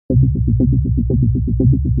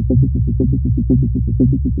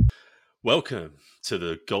Welcome to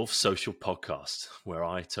the Golf Social Podcast, where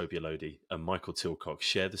I, Toby and Michael Tilcock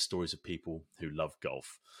share the stories of people who love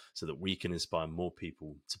golf so that we can inspire more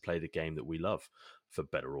people to play the game that we love, for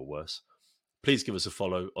better or worse. Please give us a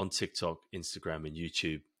follow on TikTok, Instagram, and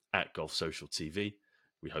YouTube at Golf Social TV.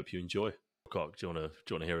 We hope you enjoy. Tilcock, do you want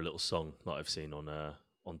to hear a little song that I've seen on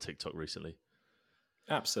TikTok recently?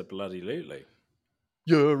 Absolutely.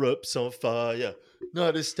 Europe's on fire.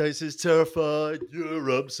 United States is terrified.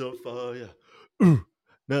 Europe's on fire. Ooh.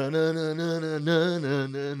 Na na na na na na na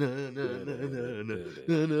na na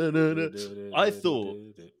na. I thought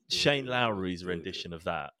Shane Lowry's rendition of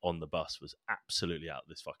that on the bus was absolutely out of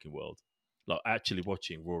this fucking world. Like actually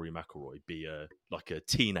watching Rory McIlroy be like a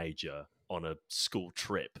teenager on a school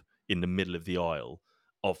trip in the middle of the aisle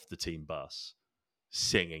of the team bus,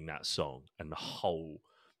 singing that song, and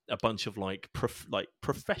a bunch of like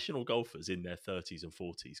professional golfers in their 30s and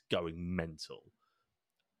 40s going mental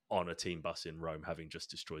on a team bus in Rome, having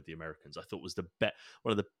just destroyed the Americans. I thought was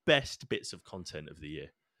one of the best bits of content of the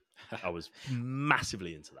year. I was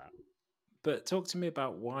massively into that. But talk to me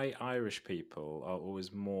about why Irish people are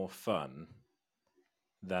always more fun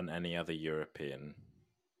than any other European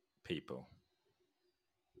people.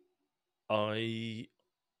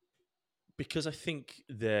 Because I think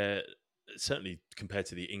they're certainly compared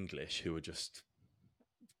to the English, who are just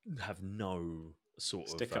have no sort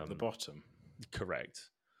of stick up the bottom.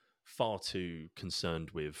 Correct. Far too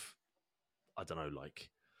concerned with, I don't know,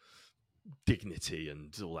 like dignity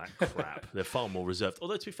and all that crap. They're far more reserved.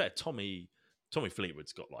 Although to be fair, Tommy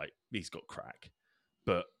Fleetwood's he's got crack.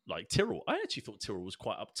 But like Tyrrell, I actually thought Tyrrell was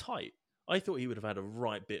quite uptight. I thought he would have had a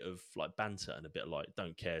right bit of like banter and a bit of like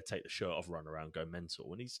don't care, take the shirt off, run around, go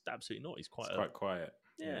mental. And he's absolutely not. He's quite quiet.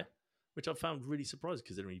 Yeah. Which I found really surprising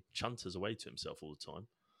considering he chunters away to himself all the time.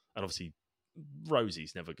 And obviously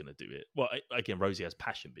Rosie's never going to do it. Well, again, Rosie has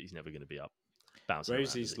passion, but he's never going to be up bouncing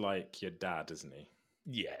Rosie's around, like your dad, isn't he?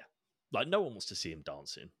 Yeah. Like, no one wants to see him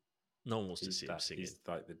dancing. No one wants to see him singing. He's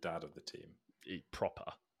like the dad of the team.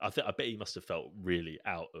 Proper. I bet he must have felt really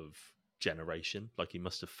out of generation. Like, he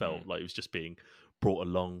must have felt like he was just being brought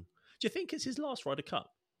along. Do you think it's his last Ryder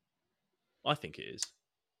Cup? I think it is.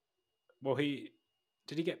 Well,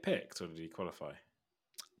 did he get picked or did he qualify?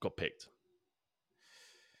 Got picked.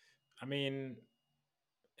 I mean,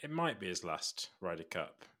 it might be his last Ryder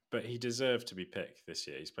Cup, but he deserved to be picked this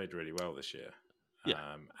year. He's played really well this year.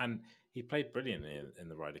 Yeah. And he played brilliantly in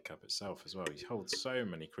the Ryder Cup itself as well. He holds so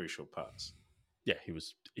many crucial putts. Yeah, he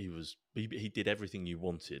did everything you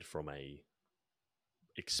wanted from a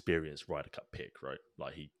experienced Ryder Cup pick, right?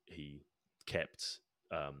 Like he kept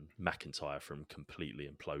McIntyre from completely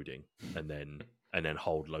imploding and then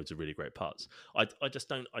hold loads of really great putts. I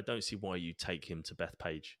don't see why you take him to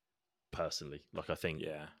Bethpage personally. Like, I think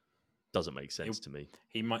doesn't make sense to me.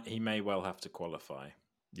 He may well have to qualify.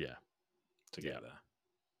 Yeah. To get there.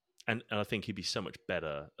 And I think he'd be so much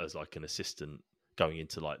better as like an assistant going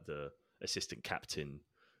into like the assistant captain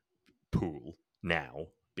pool now,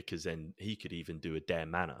 because then he could even do a Dare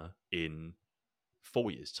Manor in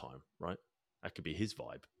 4 years' time, right? That could be his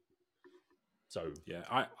vibe. So yeah,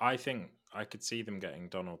 I think I could see them getting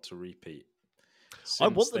Donald to repeat. I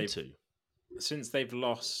want them to. Since they've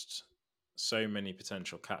lost so many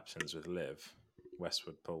potential captains with Liv,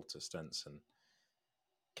 Westwood, Poulter, Stenson,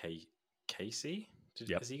 Casey?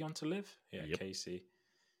 Has he gone to Liv? Yeah, yep. Casey.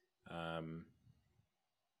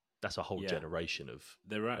 That's a whole generation of.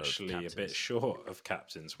 They're actually a bit short of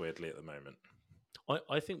captains, weirdly, at the moment.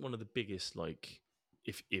 I think one of the biggest, like,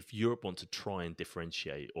 if Europe want to try and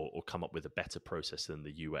differentiate or come up with a better process than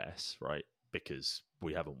the US, right? Because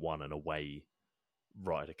we haven't won an away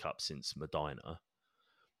Ryder Cup since Medina.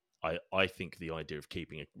 I think the idea of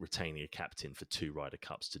retaining a captain for 2 Ryder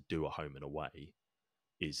Cups to do a home and away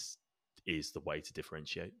is the way to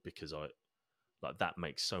differentiate, because that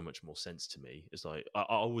makes so much more sense to me. It's like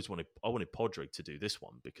I wanted Podrick to do this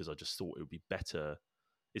one because I just thought it would be better.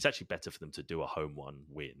 It's actually better for them to do a home one,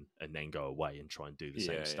 win, and then go away and try and do the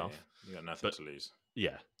same stuff. Yeah. You got nothing to lose.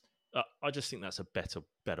 Yeah, I just think that's a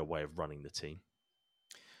better way of running the team.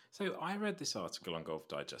 So I read this article on Golf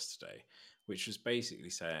Digest today, which was basically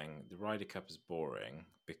saying the Ryder Cup is boring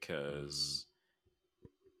because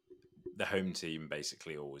the home team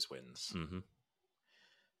basically always wins. Mm-hmm.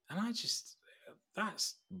 And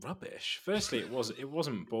that's rubbish. Firstly, it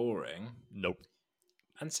wasn't boring. Nope.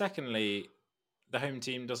 And secondly, the home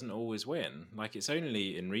team doesn't always win. Like, it's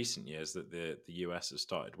only in recent years that the US have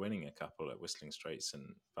started winning a couple at Whistling Straits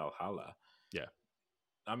and Valhalla. Yeah.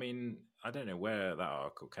 I mean, I don't know where that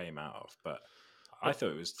article came out of, but I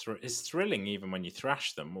thought it was it's thrilling even when you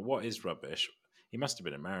thrash them. Well, what is rubbish? He must have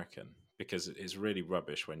been American because it's really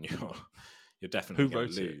rubbish when you're definitely Who going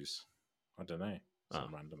to wrote it? lose. I don't know,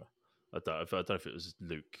 some Oh, randomer. I don't know if it was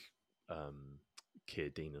Luke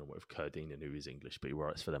Kierdinen or whatever, Kierdinen, who is English, but he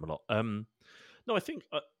writes for them a lot. No, I think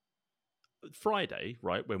Friday,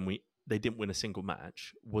 right, when they didn't win a single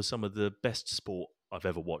match, was some of the best sport I've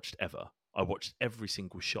ever watched ever. I watched every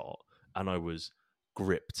single shot and I was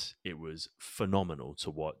gripped. It was phenomenal to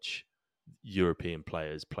watch European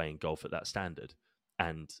players playing golf at that standard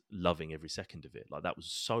and loving every second of it. Like, that was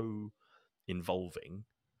so involving.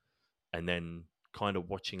 And then kind of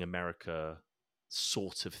watching America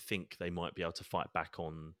sort of think they might be able to fight back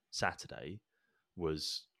on Saturday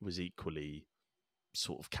was equally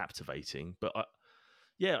sort of captivating. But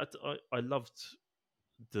I loved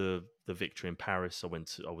the victory in Paris.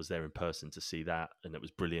 I was there in person to see that, and it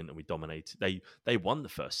was brilliant. And we dominated. They won the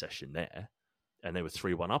first session there, and they were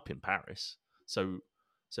 3-1 up in Paris. So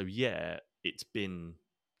yeah, it's been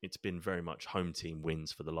very much home team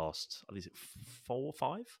wins for the last, is it 4 or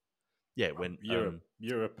 5? Yeah, it went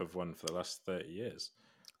Europe have won for the last 30 years.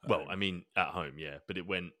 Well, I mean, at home, yeah, but it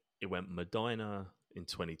went Medina in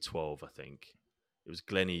 2012, I think. It was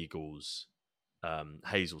Glen Eagles,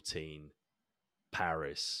 Hazeltine,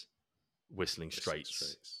 Paris, Whistling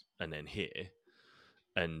Straits, and then here.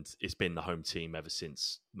 And it's been the home team ever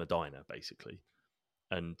since Medina, basically.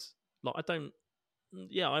 And like, I'm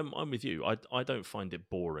with you. I don't find it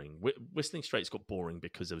boring. Whistling Straits got boring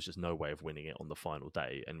because there was just no way of winning it on the final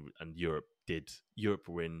day, and Europe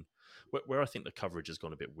were in where I think the coverage has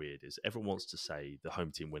gone a bit weird is everyone wants to say the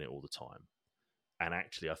home team win it all the time. And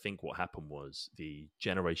actually, I think what happened was the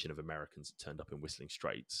generation of Americans that turned up in Whistling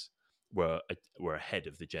Straits were ahead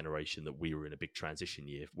of the generation that we were in a big transition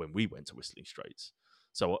year when we went to Whistling Straits.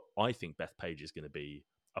 So I think Bethpage is going to be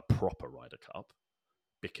a proper Ryder Cup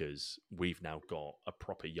because we've now got a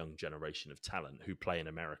proper young generation of talent who play in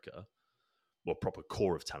America, well, proper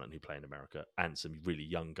core of talent who play in America, and some really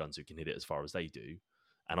young guns who can hit it as far as they do.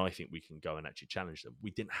 And I think we can go and actually challenge them.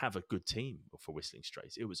 We didn't have a good team for Whistling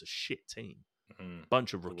Straits. It was a shit team.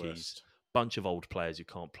 Bunch of rookies, bunch of old players who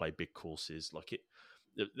can't play big courses. Like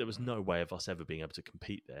there was no way of us ever being able to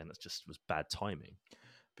compete there, and that just was bad timing.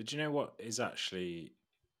 But do you know what is actually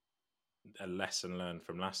a lesson learned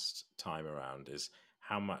from last time around is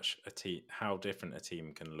how different a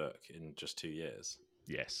team can look in just 2 years.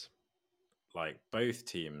 Yes. Like both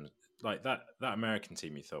teams, like that American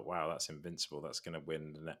team, you thought, wow, that's invincible. That's going to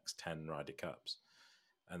win the next 10 Ryder Cups.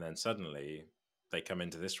 And then suddenly they come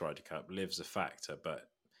into this Ryder Cup, Liv's a factor, but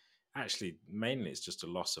actually mainly it's just a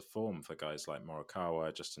loss of form for guys like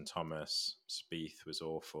Morikawa, Justin Thomas, Spieth was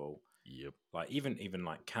awful. Yep. Like even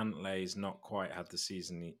like Cantlay's not quite had the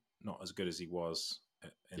season, not as good as he was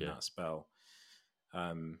in that spell.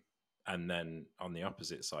 And then on the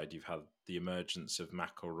opposite side, you've had the emergence of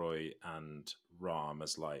McIlroy and Rahm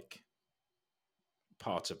as like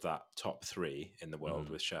part of that top 3 in the world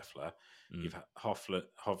with Scheffler. You've had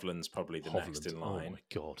Hovland's probably the next in line. Oh my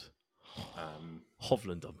God.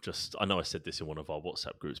 Hovland, I know I said this in one of our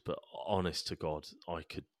WhatsApp groups, but honest to God, I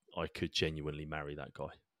could genuinely marry that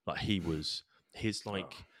guy. Like he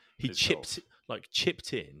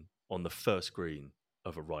chipped in on the first green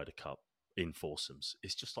of a Ryder Cup in foursomes.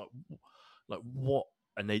 It's just like what?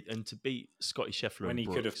 And to beat Scotty Scheffler when and he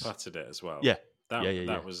Brooks, could have putted it as well. Yeah.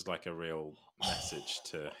 That was like a real message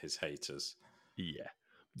to his haters. Yeah.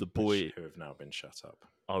 The boy who have now been shut up.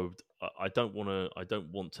 I don't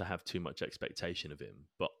want to have too much expectation of him,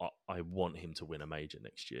 but I want him to win a major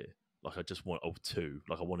next year. Like I just want two.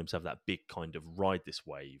 Like I want him to have that big kind of ride this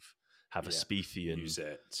wave, have a Spiethian, use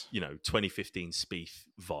it. 2015 Spieth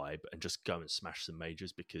vibe, and just go and smash some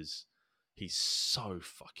majors because he's so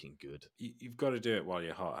fucking good. You've got to do it while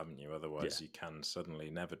you're hot, haven't you? Otherwise, you can suddenly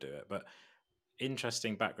never do it. But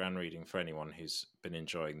interesting background reading for anyone who's been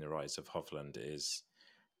enjoying the rise of Hovland is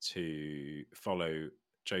to follow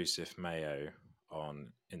Joseph Mayo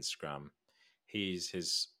on Instagram. He's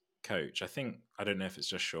his coach. I don't know if it's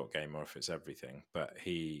just short game or if it's everything, but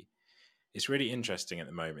it's really interesting at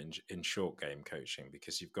the moment in short game coaching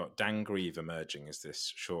because you've got Dan Grieve emerging as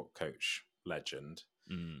this short coach legend.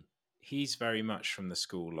 He's very much from the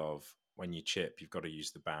school of when you chip, you've got to use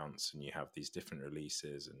the bounce and you have these different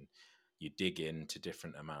releases and you dig into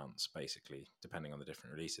different amounts, basically, depending on the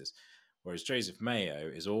different releases. Whereas Joseph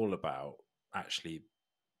Mayo is all about actually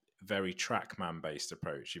very TrackMan based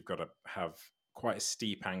approach. You've got to have quite a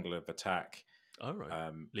steep angle of attack. All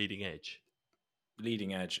right. Leading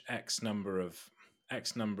edge, X number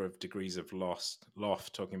of degrees of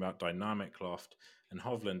loft, talking about dynamic loft, And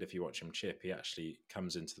Hovland, if you watch him chip, he actually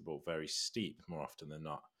comes into the ball very steep more often than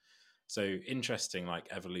not. So interesting, like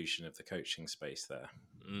evolution of the coaching space there.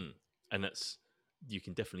 And that's, you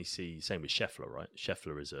can definitely see, same with Scheffler, right?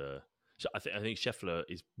 Scheffler is I think Scheffler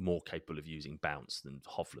is more capable of using bounce than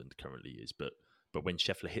Hovland currently is. But when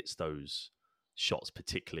Scheffler hits those shots,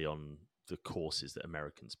 particularly on the courses that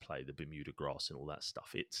Americans play, the Bermuda grass and all that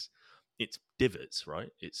stuff, it's divots,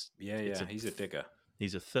 right? It's He's a digger.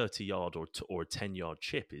 He's a 30-yard or a 10-yard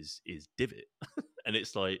chip is divot, and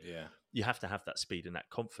it's like you have to have that speed and that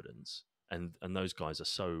confidence. And those guys are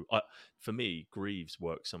so. For me, Greaves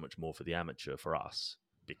works so much more for the amateur for us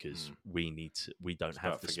because we don't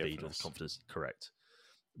have the speed or the confidence. Correct.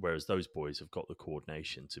 Whereas those boys have got the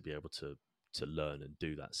coordination to be able to learn and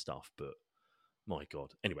do that stuff. But my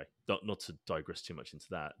God, anyway, not to digress too much into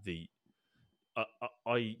that.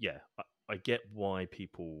 I get why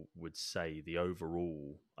people would say the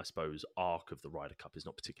overall, I suppose, arc of the Ryder Cup is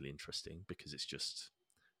not particularly interesting because it's just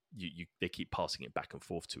they keep passing it back and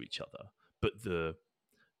forth to each other. But the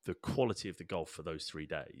quality of the golf for those 3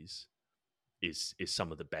 days is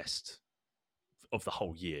some of the best of the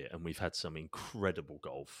whole year, and we've had some incredible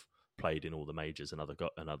golf played in all the majors and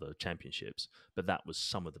other championships. But that was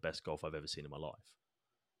some of the best golf I've ever seen in my life.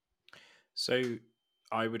 So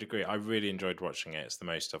I would agree. I really enjoyed watching it. It's the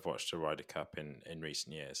most I've watched a Ryder Cup in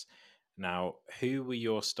recent years. Now, who were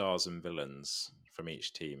your stars and villains from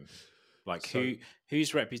each team? Like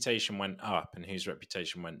whose reputation went up and whose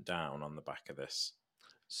reputation went down on the back of this?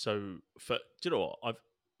 So do you know what?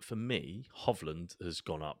 For me, Hovland has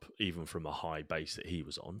gone up even from a high base that he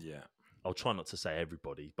was on. Yeah. I'll try not to say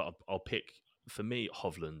everybody, but I'll pick, for me,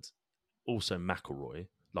 Hovland, also McIlroy.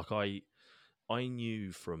 Like I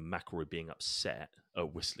knew from McIlroy being upset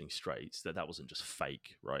at Whistling Straits that wasn't just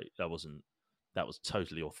fake, right? That was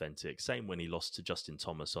totally authentic. Same when he lost to Justin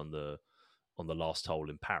Thomas on the last hole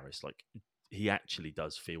in Paris. Like, he actually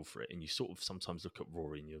does feel for it. And you sort of sometimes look at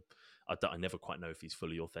Rory and I never quite know if he's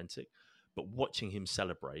fully authentic. But watching him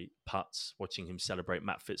celebrate putts, watching him celebrate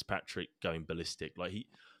Matt Fitzpatrick going ballistic, like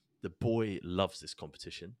the boy loves this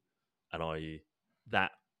competition. And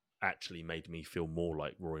that actually made me feel more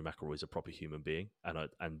like Rory McIlroy is a proper human being.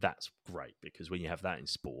 And that's great, because when you have that in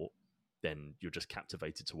sport, then you're just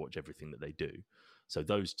captivated to watch everything that they do. So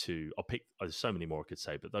those two, there's so many more I could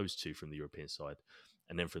say, but those two from the European side.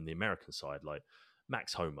 And then from the American side, like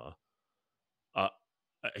Max Homa,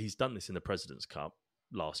 he's done this in the President's Cup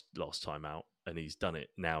last time out, and he's done it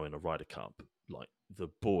now in a Ryder Cup. Like, the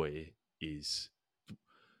boy is...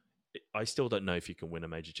 I still don't know if you can win a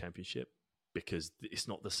major championship because it's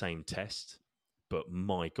not the same test. But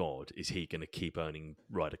my God, is he going to keep earning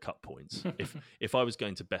Ryder Cup points? If I was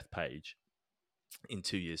going to Bethpage in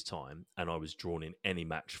 2 years' time and I was drawn in any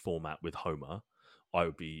match format with Homer, I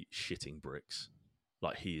would be shitting bricks.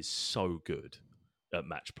 Like, he is so good at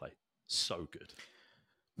match play. So good.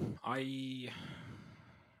 I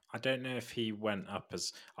don't know if he went up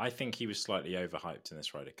as... I think he was slightly overhyped in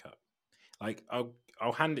this Ryder Cup. Like,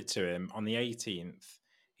 I'll hand it to him. On the 18th,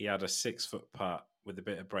 he had a 6-foot putt with a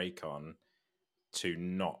bit of break on to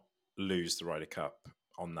not lose the Ryder Cup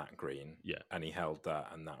on that green. Yeah. And he held that,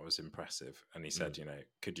 and that was impressive. And he said,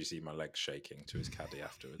 could you see my legs shaking, to his caddy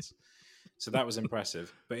afterwards? So that was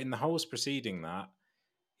impressive. But in the holes preceding that,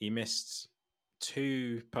 he missed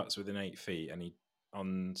 2 putts within 8 feet, and he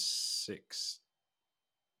on 16,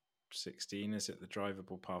 is it the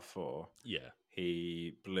drivable par 4? Yeah.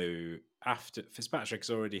 He blew after Fitzpatrick's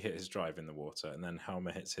already hit his drive in the water, and then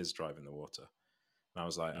Helmer hits his drive in the water. And I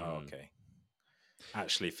was like, oh, okay.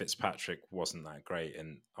 Actually, Fitzpatrick wasn't that great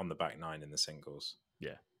on the back 9 in the singles.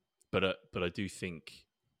 Yeah. But I do think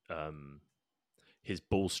his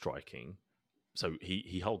ball striking, so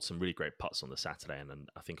he holds some really great putts on the Saturday and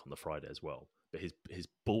I think on the Friday as well. But his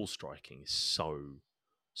ball striking is so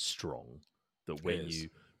strong that when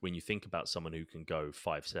you think about someone who can go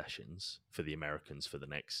 5 sessions for the Americans for the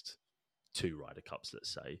next 2 Ryder Cups,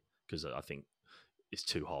 let's say, because I think it's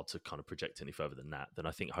too hard to kind of project any further than that, then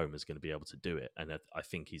I think Homer's going to be able to do it. And I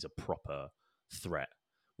think he's a proper threat.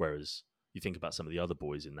 Whereas you think about some of the other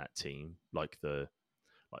boys in that team, like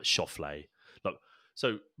Schauffele.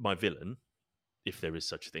 So my villain, if there is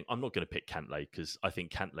such a thing, I'm not going to pick Cantlay because I think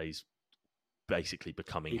Cantlay's basically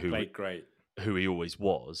becoming who he always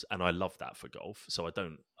was, and I love that for golf. So I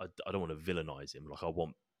don't want to villainize him. Like, I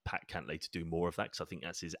want Pat Cantlay to do more of that because I think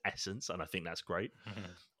that's his essence, and I think that's great.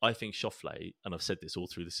 I think Schauffele, and I've said this all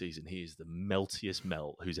through the season, he is the meltiest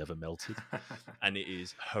melt who's ever melted, and it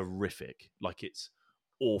is horrific. Like, it's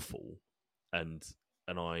awful, and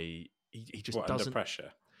he just doesn't... under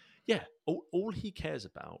pressure. Yeah, all he cares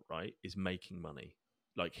about, right, is making money.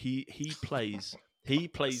 Like, he plays He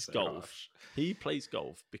plays so golf. harsh. He plays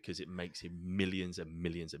golf because it makes him millions and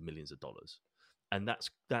millions and millions of dollars, and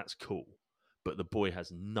that's cool. But the boy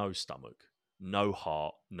has no stomach, no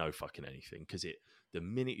heart, no fucking anything. Because the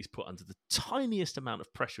minute he's put under the tiniest amount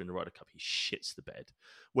of pressure in the Ryder Cup, he shits the bed.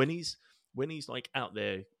 When he's like out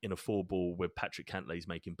there in a 4-ball where Patrick Cantlay's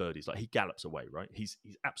making birdies, like he gallops away, right? He's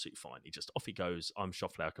absolutely fine. He just off he goes. I'm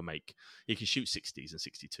Schauffele. He can shoot 60s and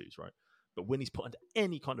 62s, right? But when he's put under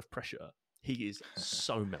any kind of pressure, he is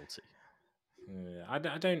so melty. Yeah, I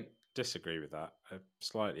don't disagree with that. A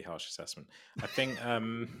slightly harsh assessment. I think.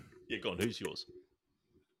 Yeah, go on. Who's yours?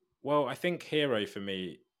 Well, I think hero for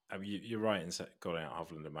me. I mean, you're right in calling out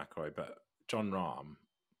Hovland and McIlroy, but John Rahm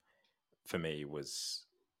for me was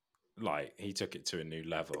like he took it to a new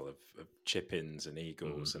level of chip-ins and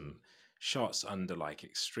eagles and shots under like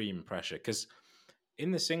extreme pressure. Because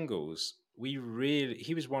in the singles,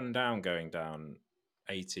 he was one down going down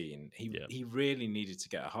 18. He really needed to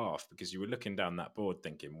get a half because you were looking down that board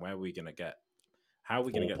thinking, where are we going to get? How are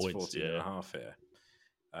we going to get to 14 and a half here?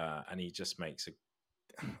 And he just makes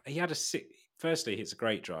he had a six. Firstly, hits a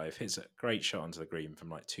great drive, hits a great shot onto the green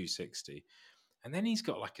from like 260, and then he's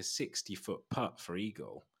got like a 60-foot putt for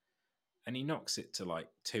eagle, and he knocks it to like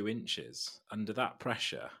 2 inches under that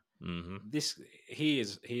pressure. Mm-hmm. He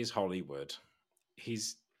is Hollywood.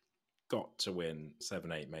 He's got to win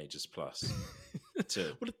 7-8 majors plus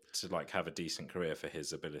to like have a decent career for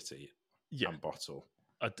his ability and bottle.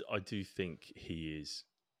 I do think he is.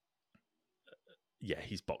 Yeah,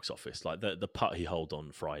 he's box office. Like the putt he held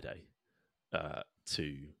on Friday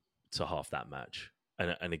to half that match,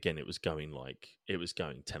 and again it was going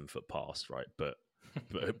 10-foot past, right? But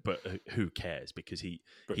who cares? Because he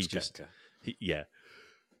just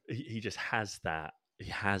has that. He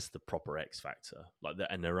has the proper X factor, like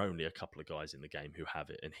that, and there are only a couple of guys in the game who have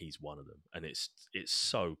it, and he's one of them. And it's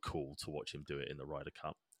so cool to watch him do it in the Ryder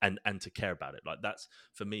Cup, and to care about it. Like that's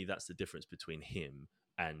for me, that's the difference between him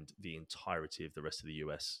and the entirety of the rest of the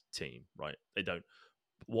US team, right? They don't.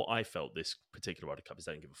 What I felt this particular Ryder Cup is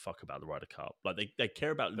they don't give a fuck about the Ryder Cup. Like they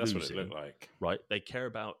care about That's losing. what it looked like, right? They care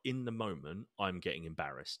about in the moment. I'm getting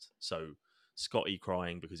embarrassed, so Scotty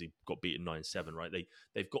crying because he got beaten 9-7, right?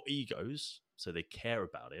 They've got egos, so they care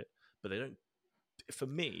about it, but they don't. For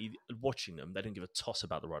me, watching them, they don't give a toss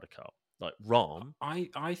about the Ryder Cup. Like Rahm,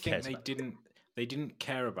 I think they didn't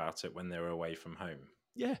care about it when they were away from home.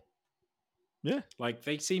 Yeah. Like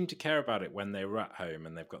they seem to care about it when they were at home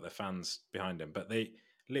and they've got their fans behind them, but they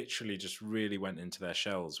literally just really went into their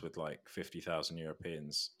shells with like 50,000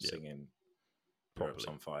 Europeans singing "Europe's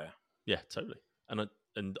on fire." Yeah, totally.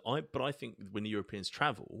 But I think when the Europeans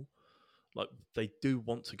travel, like they do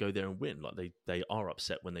want to go there and win. Like they are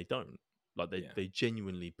upset when they don't. Like they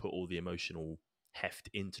genuinely put all the emotional heft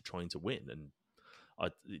into trying to win, and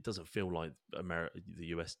it doesn't feel like the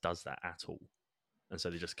US does that at all. And so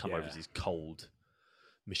they just come over as these cold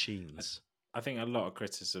machines. I think a lot of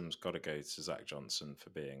criticism's got to go to Zach Johnson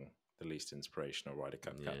for being the least inspirational Ryder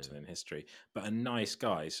Cup captain in history, but a nice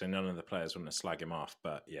guy, so none of the players want to slag him off.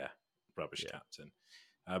 But rubbish captain.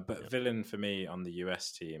 But villain for me on the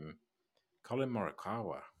US team, Colin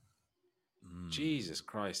Morikawa. Jesus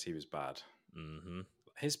Christ, he was bad. Mm-hmm.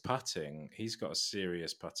 His putting, he's got a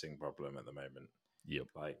serious putting problem at the moment. Yep.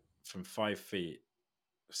 Like from 5 feet,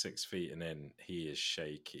 6 feet and in, he is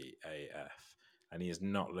shaky AF. And he is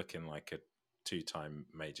not looking like a 2-time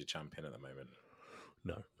major champion at the moment.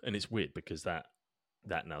 No. And it's weird because that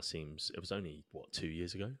now seems, it was only, 2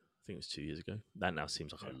 years ago? I think it was 2 years ago. That now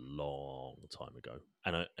seems like a long time ago.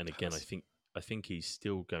 And again, I think he's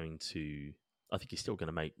still going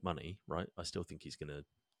to make money, right? I still think he's going to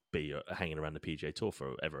be hanging around the PGA Tour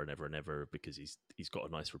for ever and ever and ever because he's got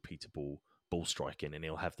a nice repeatable ball striking, and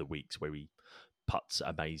he'll have the weeks where he putts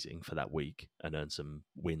amazing for that week and earn some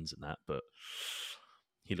wins and that. But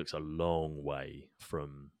he looks a long way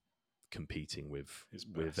from competing with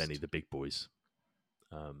any of the big boys.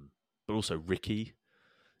 But also Ricky,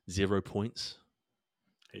 0 points.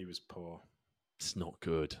 He was poor. It's not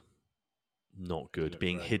good. Not good.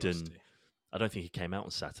 Being hidden. Rusty. I don't think he came out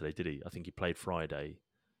on Saturday, did he? I think he played Friday,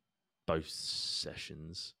 both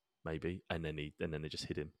sessions, maybe, and then they just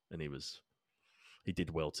hit him, and he did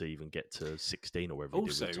well to even get to 16 or wherever he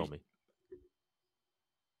did with Tommy.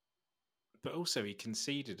 But also, he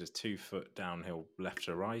conceded a 2-foot downhill left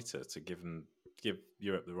to righter to give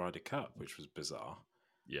Europe the Ryder Cup, which was bizarre.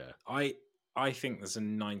 Yeah, I think there's a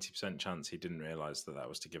 90% chance he didn't realise that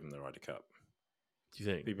was to give him the Ryder Cup. Do you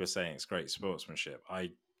think? People are saying it's great sportsmanship.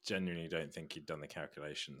 I genuinely don't think he'd done the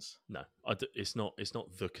calculations. No, it's not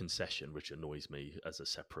the concession, which annoys me as a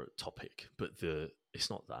separate topic. But it's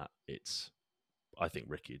not that. It's I think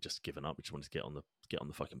Ricky had just given up. He just wanted to get on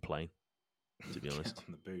the fucking plane. To be honest, on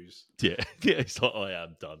the booze. yeah, it's like I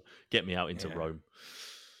am done. Get me out into Yeah. Rome.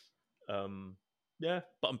 Yeah,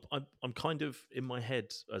 but I'm kind of in my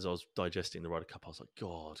head as I was digesting the Ryder Cup. I was like,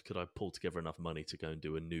 God, could I pull together enough money to go and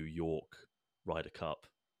do a New York Ryder Cup?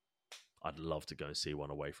 I'd love to go and see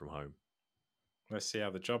one away from home. Let's see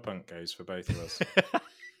how the job hunt goes for both of us.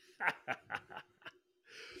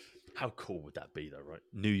 How cool would that be, though, right?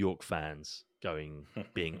 New York fans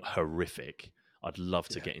being horrific. I'd love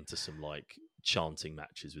to get into some like chanting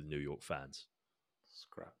matches with New York fans.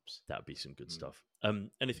 Scraps. That'd be some good stuff.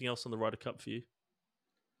 Anything else on the Ryder Cup for you?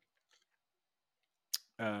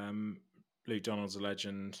 Luke Donald's a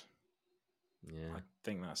legend. Yeah, I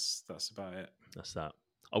think that's about it. That's that.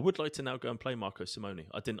 I would like to now go and play Marco Simone.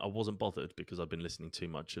 I wasn't bothered because I've been listening too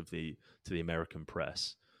much to the American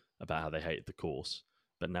press about how they hated the course.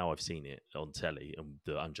 But now I've seen it on telly and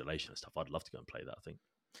the undulation and stuff. I'd love to go and play that. I think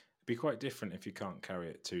It'd be quite different if you can't carry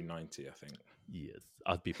it 290. I think. yes,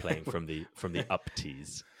 I'd be playing from the up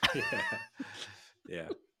tees. Yeah,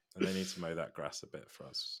 and they need to mow that grass a bit for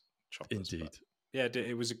us choppers. Indeed. Yeah,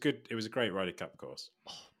 it was a great Ryder Cup course.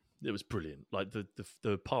 Oh, it was brilliant. Like the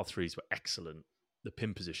par threes were excellent. The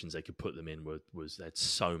pin positions they could put them in they had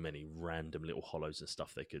so many random little hollows and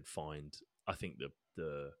stuff they could find. I think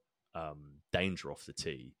the danger off the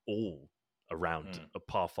tee all around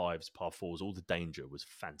par fives, par fours, all the danger was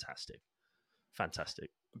fantastic.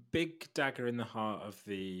 Fantastic. Big dagger in the heart of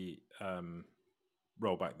the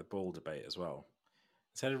roll back the ball debate as well.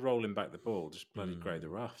 Instead of rolling back the ball, just bloody grow the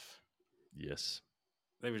rough. Yes.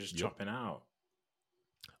 They were just chopping out.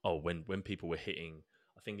 Oh, when people were hitting,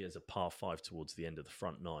 I think it was a par five towards the end of the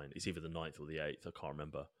front nine. It's either the ninth or the eighth, I can't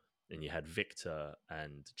remember. And you had Victor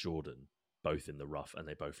and Jordan both in the rough, and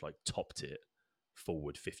they both like topped it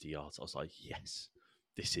forward 50 yards. I was like, yes,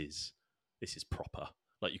 this is proper.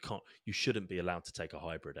 Like you shouldn't be allowed to take a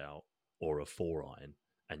hybrid out or a 4-iron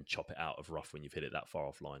and chop it out of rough when you've hit it that far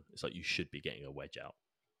offline. It's like you should be getting a wedge out,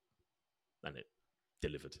 and it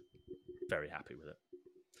delivered. Very happy with it.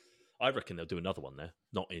 I reckon they'll do another one there.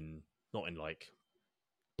 Not in like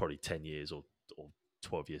probably 10 years or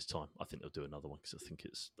 12 years time. I think they'll do another one because I think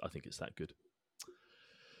it's that good.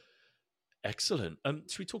 Excellent.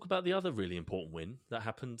 Should we talk about the other really important win that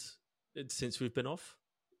happened since we've been off?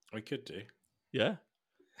 We could do. Yeah.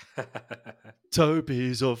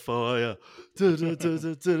 Toby's on fire.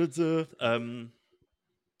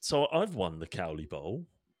 So I've won the Cowley Bowl,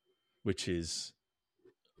 which is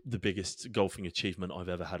the biggest golfing achievement I've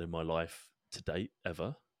ever had in my life to date,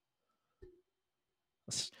 ever.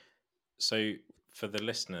 So for the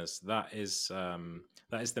listeners, that is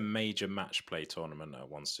the major match play tournament at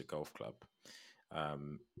Wanstead Golf Club.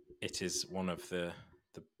 It is one of the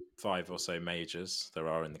 5 or so majors there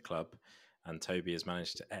are in the club, and Toby has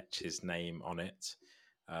managed to etch his name on it.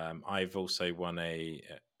 I've also won a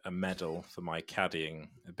medal for my caddying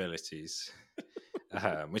abilities,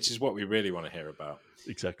 which is what we really want to hear about.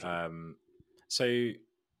 Exactly. So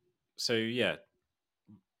yeah.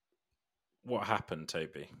 What happened,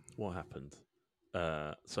 Toby? What happened?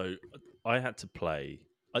 So I had to play.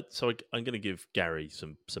 I'm going to give Gary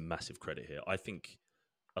some massive credit here. I think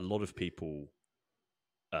a lot of people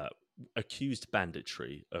accused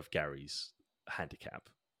banditry of Gary's handicap,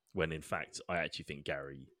 when in fact I actually think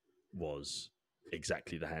Gary was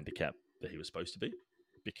exactly the handicap that he was supposed to be.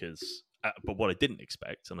 Because, but what I didn't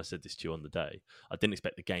expect, and I said this to you on the day, I didn't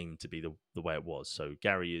expect the game to be the way it was. So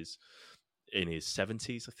Gary is in his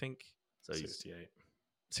 70s, I think. So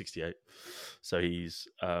 68. So he's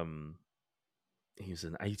an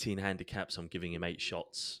 18 handicap. So I'm giving him 8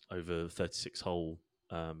 shots over 36 hole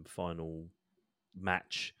final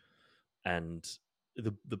match, and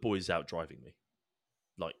the boy's out driving me,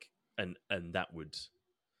 like, and that would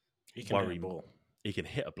worry me. He can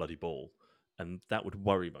hit a bloody ball, and that would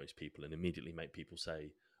worry most people and immediately make people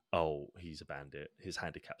say, "Oh, he's a bandit. His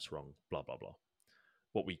handicap's wrong." Blah blah blah.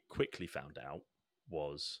 What we quickly found out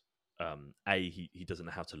was, he doesn't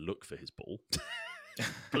know how to look for his ball.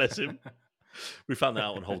 Bless him. We found that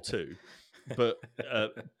out on hole 2, but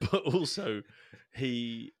also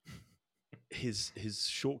his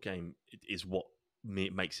short game is what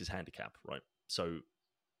makes his handicap, right? So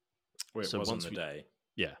it was on the day.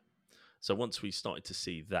 Yeah. So once we started to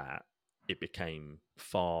see that, it became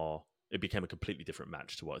a completely different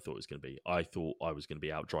match to what I thought it was going to be. I thought I was going to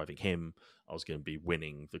be out driving him. I was going to be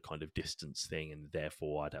winning the kind of distance thing, and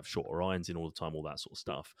therefore I'd have shorter irons in all the time, all that sort of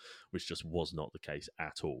stuff, which just was not the case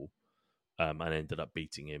at all. And I ended up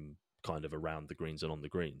beating him kind of around the greens and on the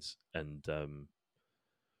greens. And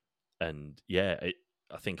yeah,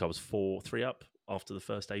 I think I was 4-3 up after the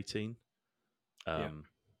first 18. And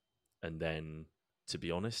then, to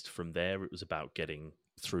be honest, from there it was about getting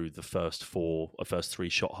through the first three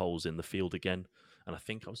shot holes in the field again. And I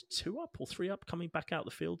think I was 2 up or 3 up coming back out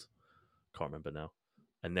the field. Can't remember now.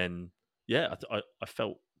 And then, yeah, I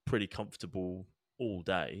felt pretty comfortable all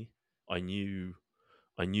day. I knew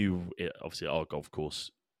it, obviously at our golf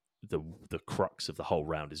course, the crux of the whole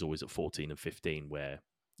round is always at 14 and 15, where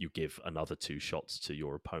you give another 2 shots to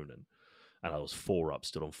your opponent. And I was 4 up,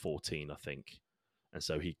 stood on 14, I think. And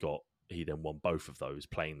so he then won both of those,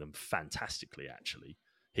 playing them fantastically, actually.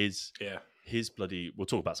 His bloody, we'll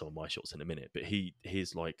talk about some of my shots in a minute, but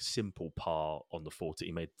his like simple par on the 14,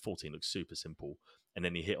 he made 14 look super simple. And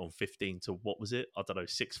then he hit on 15 to, what was it? I don't know,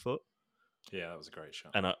 6 foot. Yeah, that was a great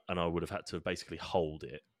shot. And I would have had to basically hold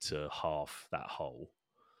it to half that hole.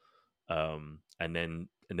 And then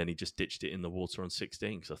he just ditched it in the water on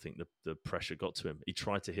 16 because I think the pressure got to him. He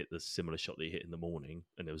tried to hit the similar shot that he hit in the morning,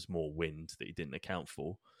 and there was more wind that he didn't account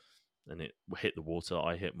for, and it hit the water.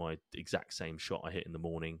 I hit my exact same shot I hit in the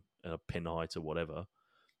morning, pin height or whatever,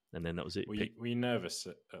 and then that was it. Were you nervous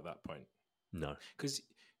at that point? No, because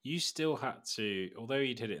you still had to, although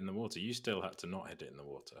he'd hit it in the water, you still had to not hit it in the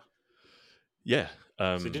water. Yeah.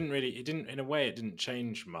 So it didn't, in a way, it didn't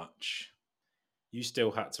change much. You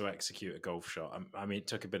still had to execute a golf shot. I mean, it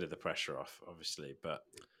took a bit of the pressure off, obviously, but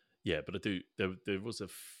yeah, but I do. There was the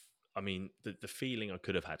feeling I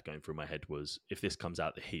could have had going through my head was, if this comes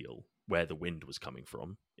out the heel where the wind was coming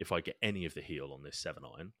from, if I get any of the heel on this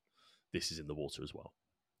 7-iron, this is in the water as well.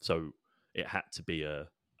 So it had to be a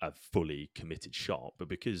fully committed shot. But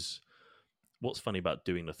because what's funny about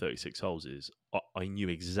doing the 36 holes is I knew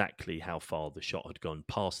exactly how far the shot had gone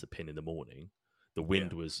past the pin in the morning. The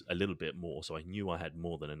wind was a little bit more, so I knew I had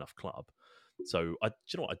more than enough club. So I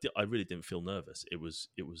really didn't feel nervous. It was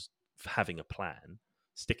having a plan,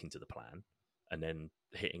 sticking to the plan, and then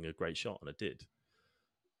hitting a great shot, and I did.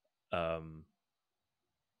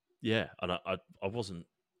 Yeah, and I wasn't.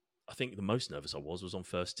 I think the most nervous I was on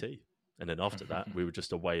first tee, and then after that we were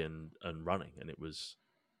just away and running, and it was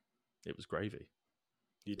gravy.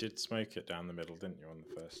 You did smoke it down the middle, didn't you, on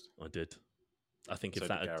the first? I did. I think so if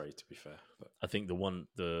that did Gary, to be fair. But I think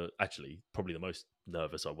actually probably the most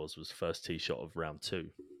nervous I was first tee shot of round 2.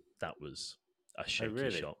 That was a shaky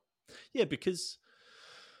shot. Yeah, because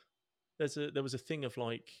there was a thing of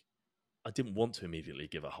like, I didn't want to immediately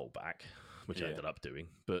give a hole back, which I ended up doing,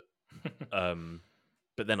 but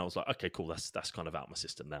then I was like, okay, cool, that's kind of out of my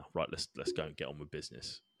system now. Right, let's go and get on with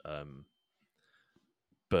business.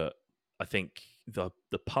 But I think the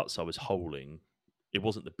putts I was holding, it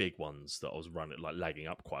wasn't the big ones that I was running, like lagging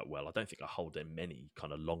up quite well. I don't think I hold in many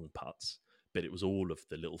kind of long putts, but it was all of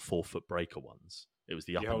the little 4-foot breaker ones. It was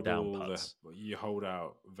the up and down putts. You hold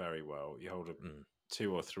out very well. You hold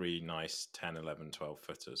 2 or 3 nice 10, 11, 12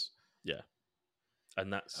 footers. Yeah.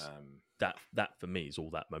 And that's that for me is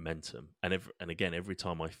all that momentum. And again, every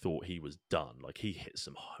time I thought he was done, like he hit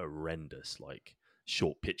some horrendous like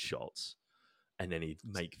short pitch shots, and then he'd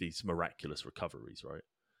make these miraculous recoveries, right?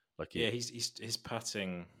 Like his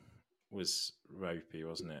putting was ropey,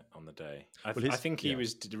 wasn't it, on the day? I think he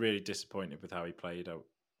was really disappointed with how he played.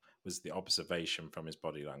 Was the observation from his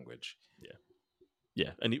body language?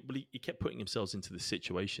 Yeah, and he kept putting himself into the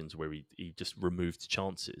situations where he just removed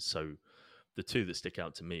chances. So the 2 that stick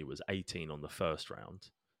out to me was 18 on the first round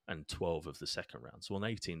and 12 of the second round. So on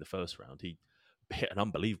 18, the first round, he hit an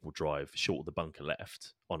unbelievable drive short of the bunker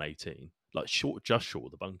left on 18, like just short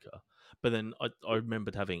of the bunker. But then I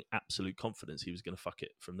remembered having absolute confidence he was going to fuck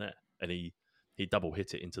it from there, and he double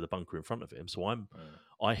hit it into the bunker in front of him. So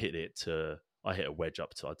I hit a wedge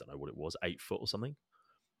up to, I don't know what it was, 8 foot or something,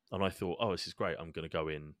 and I thought, oh, this is great. I'm going to go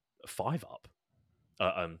in 5 up,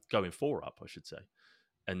 go in 4 up, I should say.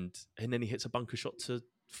 And then he hits a bunker shot to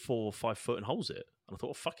 4 or 5 foot and holds it. And I thought,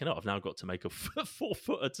 well, fucking hell, I've now got to make a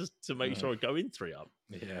 4-footer to make sure I go in 3 up.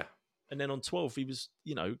 Yeah. And then on 12, he was,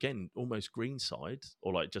 again, almost greenside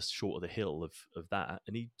or like just short of the hill of that.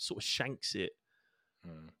 And he sort of shanks it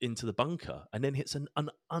into the bunker and then hits an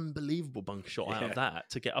unbelievable bunker shot out of that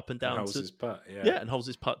to get up and down. And holds his putt, and holds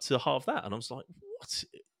his putt to halve that. And I was like, what?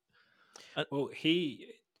 Well,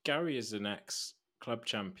 Gary is an ex-club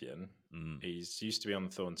champion. He's used to be on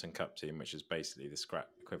the Thornton Cup team, which is basically the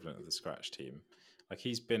equivalent of the scratch team. Like,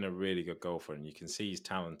 he's been a really good golfer, and you can see he's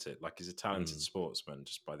talented. Like, he's a talented sportsman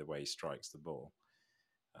just by the way he strikes the ball.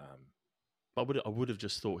 But I would have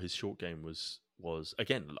just thought his short game was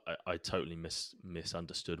again. I totally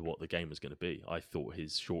misunderstood what the game was going to be. I thought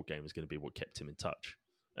his short game was going to be what kept him in touch,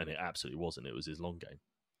 and it absolutely wasn't. It was his long game.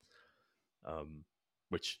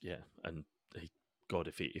 And he God,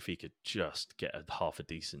 if he could just get a half a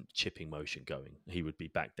decent chipping motion going, he would be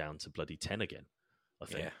back down to bloody 10 again, I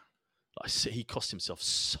think. Yeah. Like, he cost himself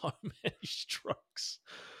so many strokes.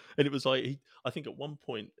 And it was like, I think at one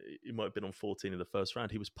point, it might have been on 14 in the first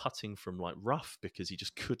round, he was putting from like rough because he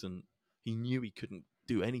just couldn't, he knew he couldn't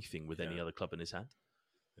do anything with any other club in his hand.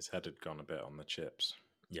 His head had gone a bit on the chips.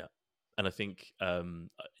 Yeah. And I think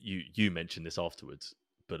you mentioned this afterwards,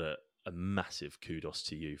 but a massive kudos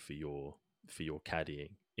to you for your caddying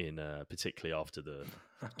in particularly after the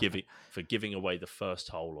giving away the first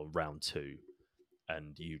hole on round 2,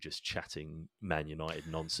 and you just chatting Man United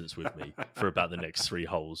nonsense with me for about the next 3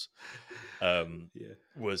 holes.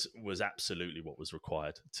 Was absolutely what was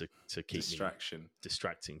required to keep me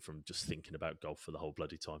distracting from just thinking about golf for the whole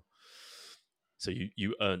bloody time. So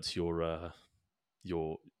you earned your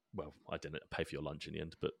well, I didn't pay for your lunch in the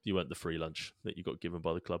end, but you earned the free lunch that you got given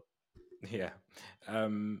by the club. Yeah.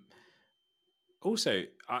 Also,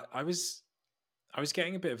 I was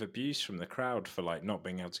getting a bit of abuse from the crowd for like not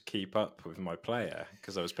being able to keep up with my player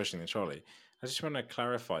because I was pushing the trolley. I just want to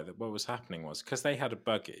clarify that what was happening was because they had a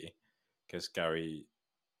buggy, because Gary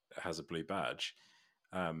has a blue badge.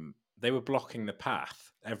 They were blocking the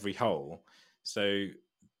path every hole, so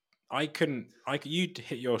I couldn't. You'd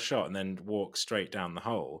hit your shot and then walk straight down the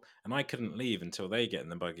hole, and I couldn't leave until they get in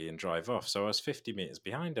the buggy and drive off. So I was 50 meters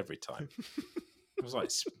behind every time. It was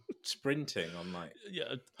like sprinting on like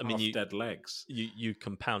dead legs. You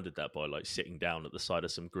compounded that by like sitting down at the side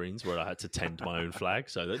of some greens where I had to tend my own flag.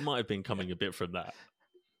 So that might have been coming a bit from that.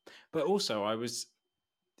 But also,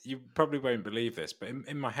 you probably won't believe this, but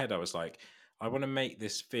in my head, I was like, I want to make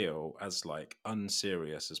this feel as like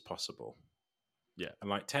unserious as possible. Yeah. And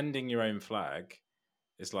like tending your own flag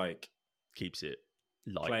is like keeps it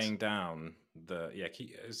light. Playing down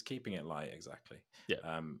it's keeping it light, exactly.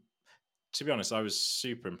 Yeah. To be honest, I was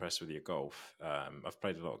super impressed with your golf. I've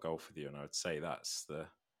played a lot of golf with you, and I would say that's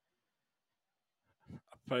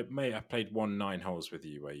I played 9 holes with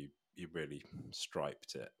you where you really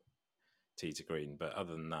striped it tee to green, but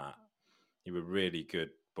other than that, you were really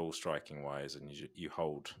good ball striking wise, and you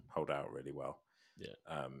hold out really well. Yeah.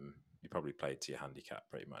 You probably played to your handicap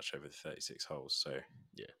pretty much over the 36 holes, so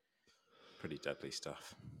yeah, pretty deadly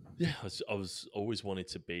stuff. Yeah, I was always wanted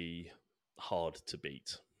to be hard to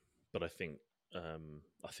beat, but I think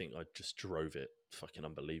I just drove it fucking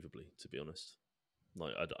unbelievably, to be honest.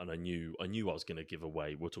 Like, I knew I was going to give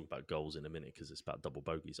away. We'll talk about goals in a minute because it's about double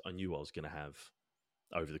bogeys. I knew I was going to have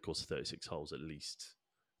over the course of 36 holes at least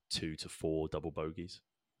 2 to 4 double bogeys,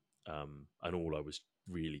 and all I was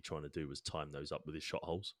really trying to do was time those up with his shot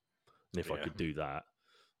holes. And if I could do that,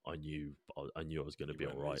 I knew I was going to be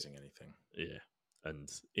all right. Losing anything. Yeah.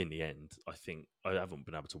 And in the end, I think I haven't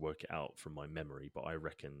been able to work it out from my memory, but I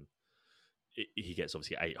reckon he gets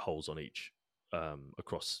obviously 8 holes on each,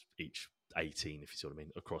 across each 18, if you see what I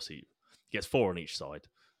mean. He gets 4 on each side,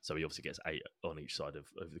 so he obviously gets 8 on each side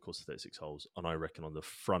over the course of 36 holes. And I reckon on the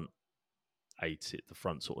front 8, the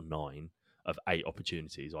front sort of 9 of 8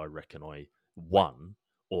 opportunities, I reckon I won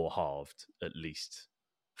or halved at least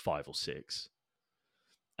 5 or 6.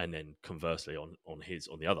 And then conversely, on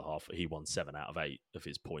the other half, he won 7 out of 8 of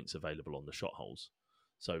his points available on the shot holes.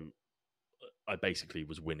 So I basically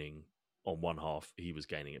was winning on one half, he was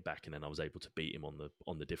gaining it back, and then I was able to beat him on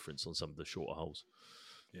the difference on some of the shorter holes.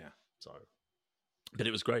 Yeah. So, but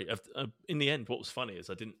it was great. In the end, what was funny is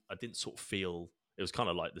I didn't sort of feel. It was kind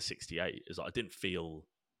of like the 68. Is like I didn't feel.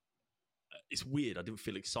 It's weird. I didn't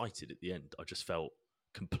feel excited at the end. I just felt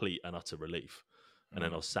complete and utter relief. And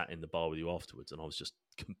then I was sat in the bar with you afterwards, and I was just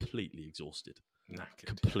completely exhausted,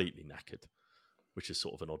 completely knackered, which is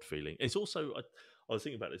sort of an odd feeling. It's also, I was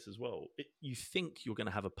thinking about this as well. You think you're going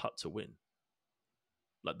to have a putt to win.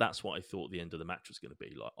 Like, that's what I thought the end of the match was going to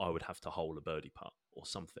be. Like, I would have to hole a birdie putt or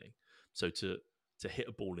something. So to hit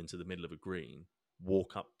a ball into the middle of a green,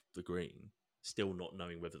 walk up the green, still not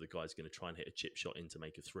knowing whether the guy's going to try and hit a chip shot in to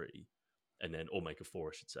make a 3, and then, or make a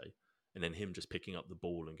 4, I should say. And then him just picking up the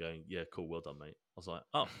ball and going, yeah, cool, well done, mate. I was like,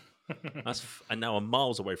 oh, and now I'm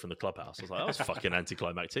miles away from the clubhouse. I was like, that was fucking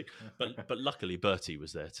anticlimactic. But luckily, Bertie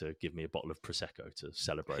was there to give me a bottle of Prosecco to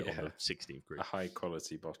celebrate on the 16th green. A high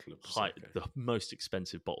quality bottle of Prosecco. The most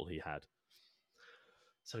expensive bottle he had.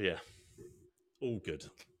 So yeah, all good.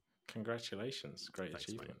 Congratulations, great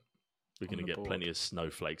achievement. Mate. We're going to get plenty of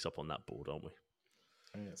snowflakes up on that board, aren't we?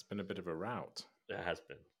 Yeah, it's been a bit of a rout. It has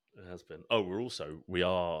been.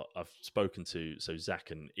 Oh, I've spoken to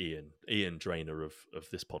Zach and Ian Drainer of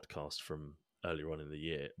this podcast from earlier on in the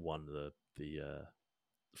year, won the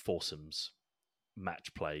foursomes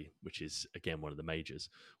match play, which is again one of the majors.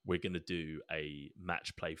 We're going to do a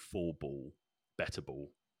match play 4-ball better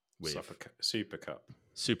ball with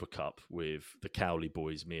Super Cup with the Cowley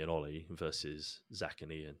boys, me and Ollie, versus Zach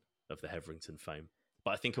and Ian of the Heverington fame.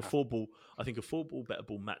 But I think a four ball better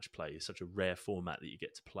ball match play is such a rare format that you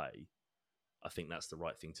get to play. I think that's the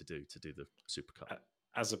right thing to do the Super Cup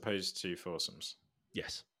as opposed to foursomes.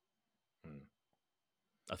 Yes,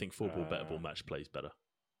 I think four ball better ball match play is better.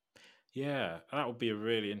 Yeah, that would be a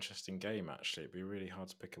really interesting game. Actually, it'd be really hard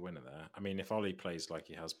to pick a winner there. I mean, if Ollie plays like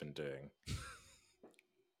he has been doing,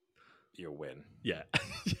 you'll win. Yeah.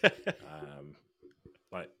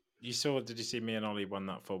 Like you saw, did you see me and Ollie won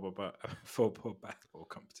that four ball basketball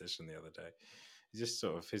competition the other day? He just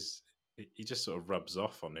sort of rubs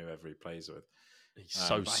off on whoever he plays with. He's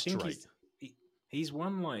so straight. He's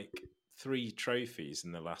won like 3 trophies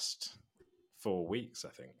in the last 4 weeks, I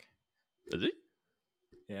think. Is he?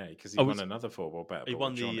 Yeah, because he won another four ball better. He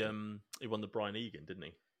won the Brian Egan, didn't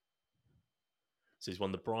he? So he's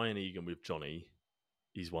won the Brian Egan with Johnny.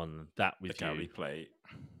 He's won that with the Cowley Plate,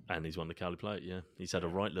 and he's won the Cowley Plate. Yeah, he's had a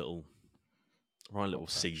right little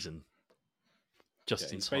season.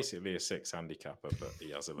 He's basically a 6 handicapper, but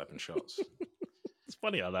he has 11 shots. It's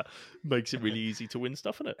funny how that makes it really easy to win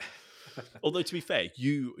stuff, isn't it? Although to be fair,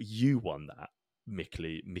 you won that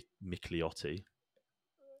Mikliotti.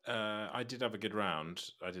 I did have a good round.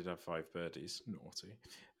 I did have 5 birdies. Naughty.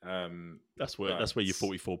 That's where your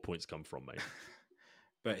 44 points come from, mate.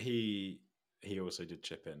 But he also did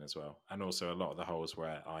chip in as well, and also a lot of the holes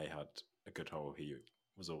where I had a good hole, he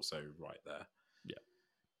was also right there. Yeah.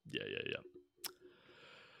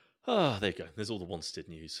 Ah, there you go. There's all the Wanstead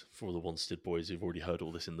news for all the Wanstead boys who've already heard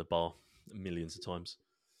all this in the bar millions of times.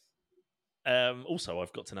 Also,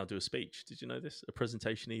 I've got to now do a speech. Did you know this? A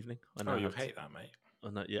presentation evening. I know you'll hate that, mate. I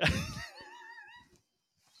know, yeah.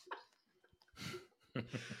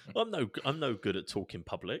 I'm no good at talking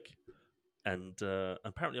public, and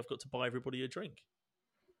apparently I've got to buy everybody a drink.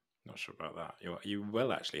 Not sure about that. You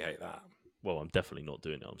will actually hate that. Well, I'm definitely not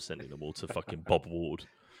doing it. I'm sending them all to fucking Bob Ward.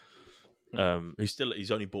 He's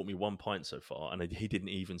only bought me 1 pint so far, and he didn't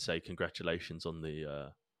even say congratulations on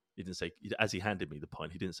the. He didn't say, as he handed me the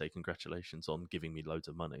pint, he didn't say congratulations on giving me loads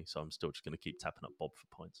of money. So I'm still just going to keep tapping up Bob for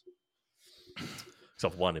pints. So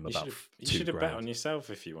I've won him about $2,000. You should have bet on yourself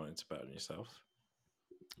if you wanted to bet on yourself.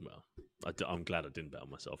 Well, I'm glad I didn't bet on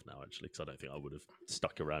myself now, actually, because I don't think I would have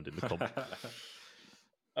stuck around in the comp.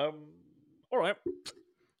 All right.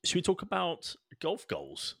 Should we talk about golf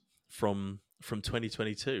goals from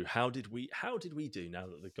 2022? How did we do now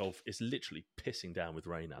that the golf is literally pissing down with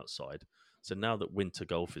rain outside? So now that winter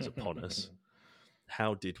golf is upon us,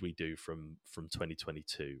 how did we do from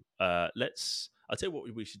 2022? I'll tell you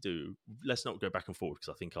what we should do. Let's not go back and forward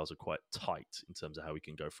because I think ours are quite tight in terms of how we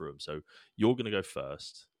can go through them. So you're going to go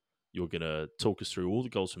first. You're going to talk us through all the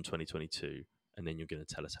goals from 2022, and then you're going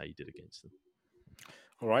to tell us how you did against them.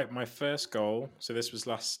 All right. My first goal. So this was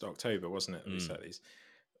last October, wasn't it? That we set these.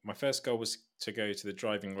 My first goal was to go to the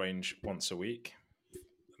driving range once a week.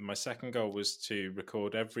 My second goal was to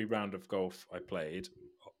record every round of golf I played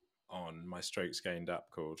on my strokes gained app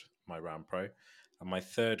called My Round Pro. And my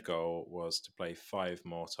third goal was to play 5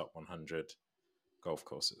 more top 100 golf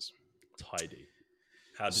courses. Tidy.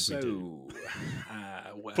 How did we do?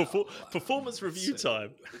 Performance review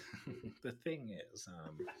time. The thing is,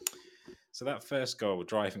 so that first goal,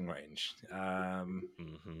 driving range. I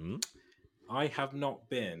have not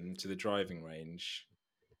been to the driving range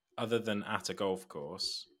other than at a golf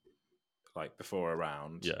course, like before a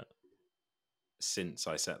round, since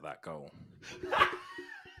I set that goal.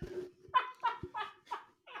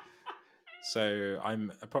 So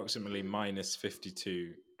I'm approximately minus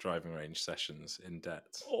 52 driving range sessions in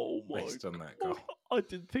debt based on that goal. I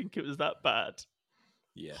didn't think it was that bad.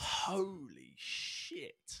 Yes. Holy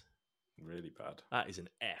shit. Really bad. That is an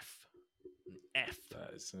F. An F.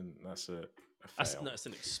 That's a fail. That's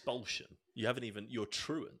an expulsion. You haven't even... You're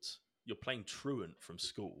truant. You're playing truant from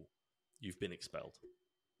school. You've been expelled.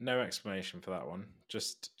 No explanation for that one.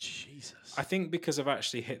 Just... Jesus. I think because I've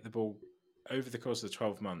actually hit the ball... Over the course of the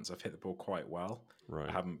 12 months, I've hit the ball quite well. Right.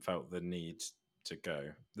 I haven't felt the need to go.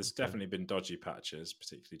 There's definitely been dodgy patches,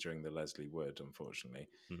 particularly during the Leslie Wood, unfortunately.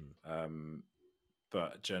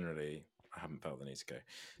 But generally, I haven't felt the need to go.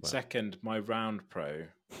 Wow. Second, my Round Pro,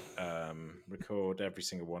 record every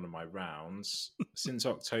single one of my rounds. Since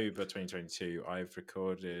October 2022, I've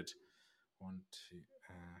recorded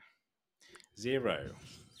 0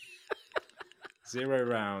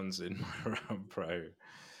 rounds in my Round Pro.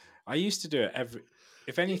 I used to do it every...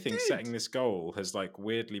 If anything, setting this goal has like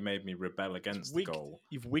weirdly made me rebel against the goal.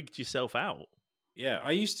 You've wigged yourself out. Yeah,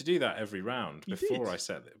 I used to do that every round before I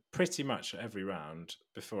set it. Pretty much every round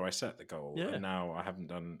before I set the goal. Yeah. And now I haven't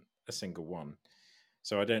done a single one.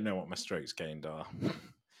 So I don't know what my strokes gained are.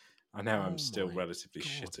 I know I'm still my relatively God.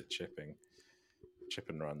 shit at chip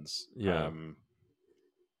and runs. Yeah.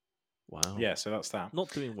 Wow. Yeah, so that's that. Not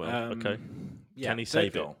doing well. Okay. Yeah, Can he third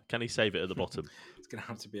save goal. it? Can he save it at the bottom? It's going to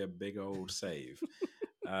have to be a big old save.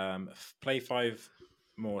 Play 5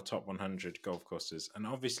 more top 100 golf courses. And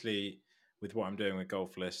obviously, with what I'm doing with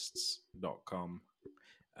golflists.com,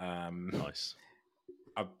 Nice.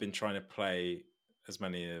 I've been trying to play as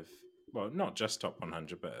many of, well, not just top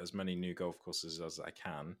 100, but as many new golf courses as I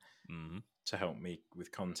can to help me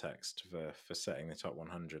with context for setting the top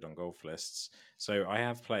 100 on golf lists. So I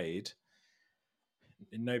have played,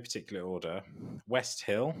 in no particular order, West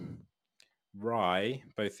Hill, Rye,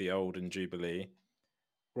 both the Old and Jubilee,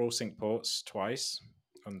 Royal Cinque Ports twice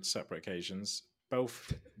on separate occasions,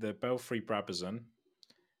 the Belfry Brabazon,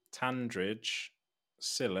 Tandridge,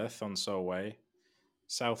 Silloth on Solway,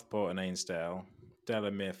 Southport and Ainsdale,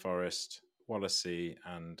 Delamere Forest, Wallasey,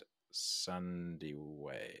 and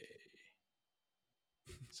Sandyway.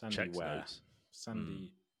 Checks Sandyware. notes.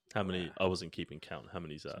 Sandy. How many? I wasn't keeping count. How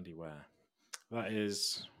many is that? Sandyware. That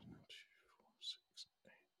is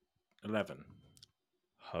 11.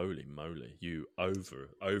 Holy moly! You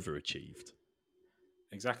overachieved.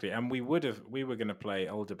 Exactly, and we were going to play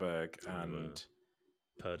Olderberg and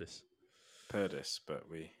Purdis, but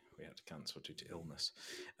we had to cancel due to illness.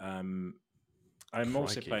 I'm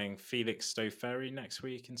also playing Felix Stowe-Ferry next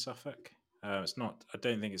week in Suffolk. It's not. I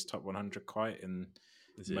don't think it's top 100 quite in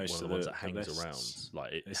most one of the ones that hangs around?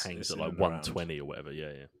 Like it hangs at like 120 or whatever.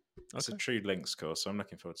 Yeah. It's a true links course, so I'm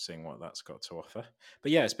looking forward to seeing what that's got to offer.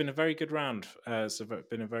 But yeah, it's been a very good round. It's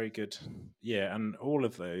been a very good year, and all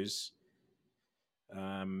of those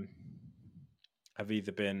have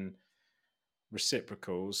either been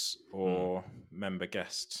reciprocals or member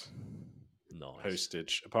guest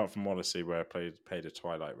hostage, apart from Wallasey, where I paid a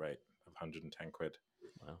twilight rate of 110 quid.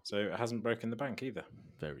 Wow. So it hasn't broken the bank either.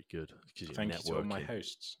 Very good. Thank you to all my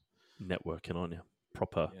hosts. Networking on you.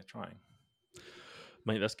 Proper. Yeah, trying.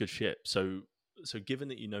 Mate, that's good shit. So given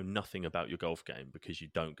that you know nothing about your golf game because you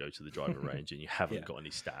don't go to the driving range and you haven't got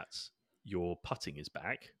any stats, your putting is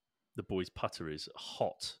back. The boys' putter is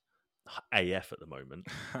hot AF at the moment.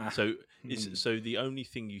 So so the only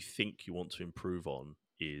thing you think you want to improve on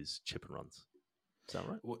is chip and runs. Is that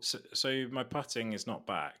right? Well, so my putting is not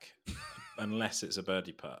back unless it's a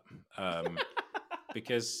birdie putt.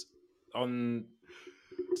 Because on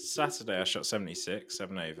Saturday I shot 76,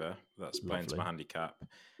 7 over. That's playing to my handicap.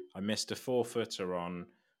 I missed a 4-footer on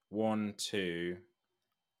 1, 2,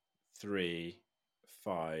 3,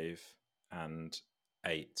 5, and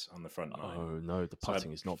 8 on the front 9. Oh no, the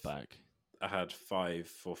putting is not back. I had 5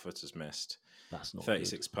 4-footers missed. That's not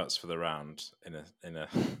 36 good. putts for the round in a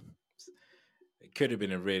it could have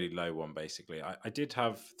been a really low one, basically. I did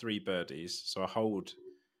have 3 birdies, so I hold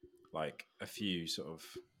like a few sort of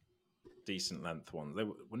decent length ones. They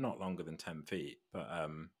were not longer than 10 feet, but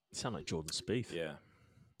you sound like Jordan Spieth.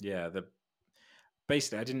 Yeah.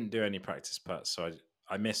 Basically, I didn't do any practice putts, so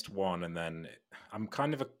I missed one, and then I'm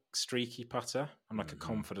kind of a streaky putter. I'm like a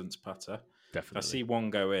confidence putter. Definitely. If I see one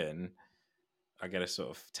go in, I get a sort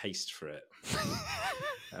of taste for it.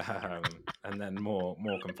 And then more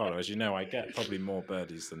can follow. As you know, I get probably more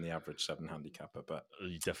birdies than the average 7 handicapper, but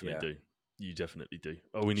you definitely do. You definitely do.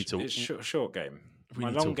 Oh, we need to. It's short game. My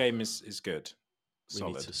long game is good.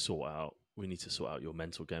 Solid. We need to sort out your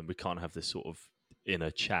mental game. We can't have this sort of inner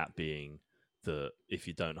chat being that if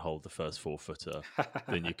you don't hold the first 4-footer,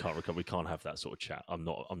 then you can't recover. We can't have that sort of chat. I'm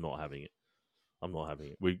not having it. I'm not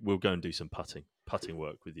having it. We'll go and do some putting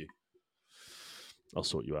work with you. I'll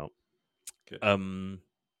sort you out. Good.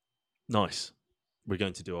 Nice. We're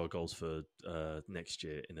going to do our goals for next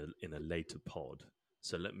year in a later pod.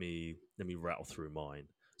 So let me rattle through mine.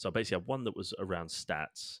 So I basically have one that was around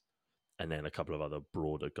stats, and then a couple of other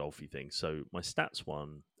broader golfy things. So my stats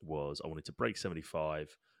one was I wanted to break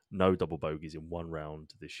 75, no double bogeys in one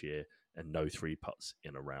round this year, and no 3 putts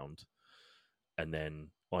in a round. And then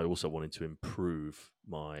I also wanted to improve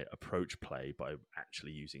my approach play by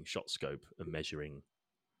actually using shot scope and measuring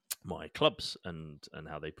my clubs and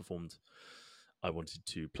how they performed. I wanted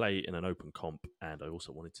to play in an open comp, and I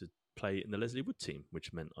also wanted to play in the Leslie Wood team,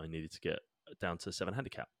 which meant I needed to get down to 7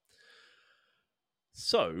 handicap.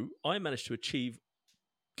 So I managed to achieve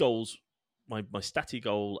goals, my statty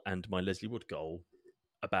goal and my Leslie Wood goal,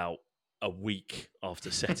 about a week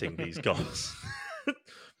after setting these goals,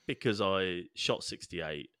 because I shot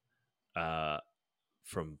 68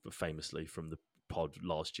 famously from the pod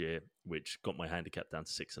last year, which got my handicap down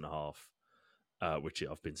to 6.5, which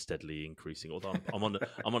I've been steadily increasing. Although I'm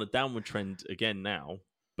on a downward trend again now,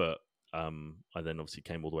 but I then obviously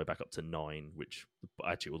came all the way back up to 9, which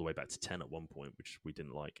actually all the way back to 10 at one point, which we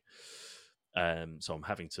didn't like. So I'm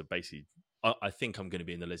having to basically. I think I'm going to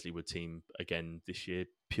be in the Leslie Wood team again this year,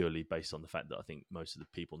 purely based on the fact that I think most of the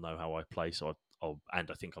people know how I play. So and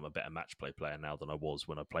I think I'm a better match play player now than I was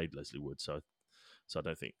when I played Leslie Wood. So I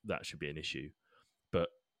don't think that should be an issue. But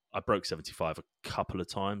I broke 75 a couple of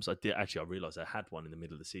times. I realised I had one in the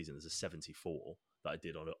middle of the season. There's a 74 that I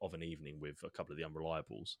did of an evening with a couple of the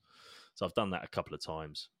unreliables. So I've done that a couple of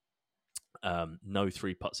times. No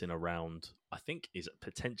 3-putts in a round, I think, is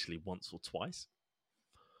potentially once or twice.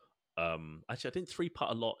 Actually, I didn't 3-putt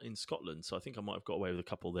a lot in Scotland, so I think I might have got away with a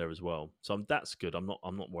couple there as well. So that's good. I'm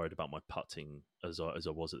not worried about my putting as I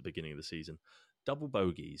was at the beginning of the season. Double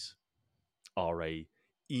bogeys are a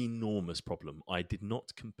enormous problem. I did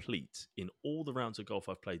not complete in all the rounds of golf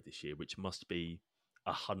I've played this year, which must be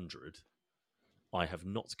 100. I have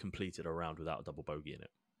not completed a round without a double bogey in it.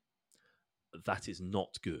 That is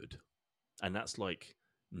not good, and that's like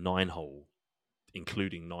 9-hole,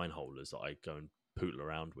 including 9-holers that I go and poodle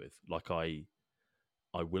around with. Like I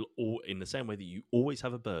will all in the same way that you always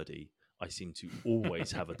have a birdie, I seem to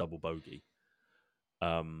always have a double bogey.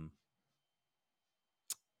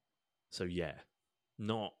 So yeah,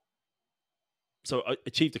 not. So I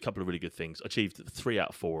achieved a couple of really good things. I achieved 3 out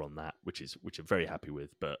of 4 on that, which I'm very happy with.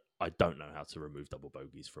 But I don't know how to remove double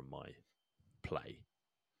bogeys from my play.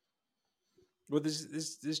 Well,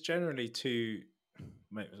 there's generally two,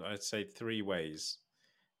 I'd say 3 ways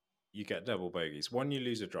you get double bogeys. One, you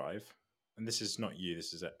lose a drive, and this is not you.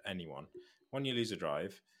 This is anyone. One, you lose a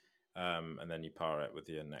drive, and then you par it with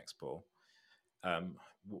your next ball.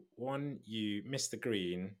 One, you miss the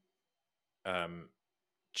green,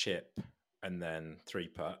 chip, and then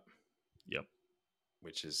 3-putt. Yep.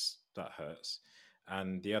 That hurts.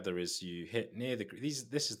 And the other is you hit near the green.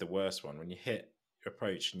 This is the worst one, when you hit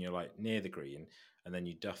approach and you're like near the green, and then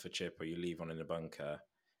you duff a chip or you leave one in the bunker,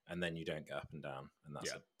 and then you don't get up and down. And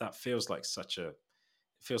that feels like it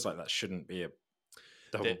feels like that shouldn't be a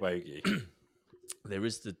double bogey. There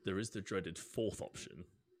is the dreaded 4th option,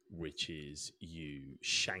 which is you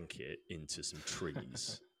shank it into some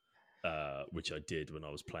trees, which I did when I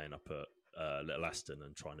was playing up at Little Aston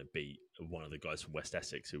and trying to beat one of the guys from West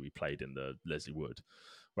Essex who we played in the Leslie Wood,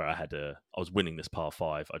 where I was winning this par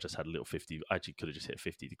 5. I just had a little 50. I actually could have just hit a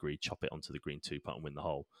 50-degree, chop it onto the green 2-putt and win the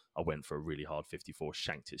hole. I went for a really hard 54,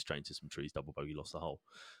 shanked it straight into some trees, double bogey, lost the hole.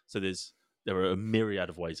 So there are a myriad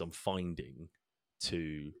of ways I'm finding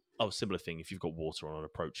to. Similar thing. If you've got water on an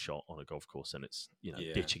approach shot on a golf course and it's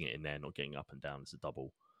ditching it in there, not getting up and down as a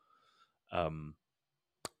double.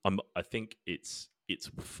 I think it's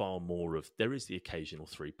far more of, there is the occasional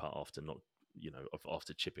 3-putt after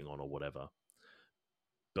after chipping on or whatever,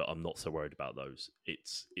 but I'm not so worried about those.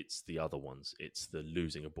 It's the other ones. It's the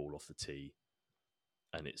losing a ball off the tee,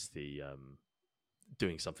 and it's the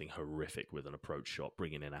doing something horrific with an approach shot,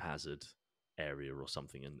 bringing in a hazard area or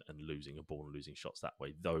something and losing a ball and losing shots that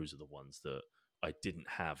way. Those are the ones that I didn't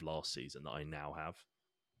have last season that I now have,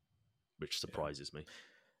 which surprises me.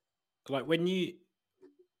 Like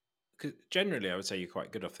because generally I would say you're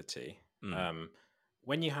quite good off the tee.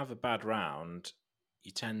 When you have a bad round,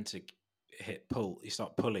 you tend to you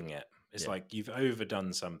start pulling it. It's like you've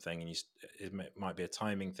overdone something, and it might be a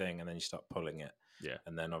timing thing, and then you start pulling it. Yeah.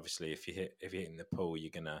 And then obviously if you're hitting the pull,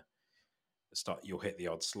 you're gonna you'll hit the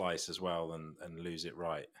odd slice as well and lose it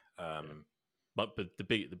right. But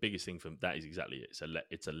the biggest thing from that is exactly it.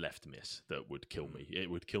 It's a left miss that would kill me. It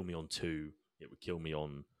would kill me on 2. It would kill me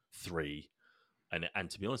on 3. And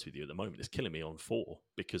to be honest with you, at the moment, it's killing me on 4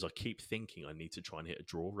 because I keep thinking I need to try and hit a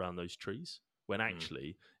draw around those trees. When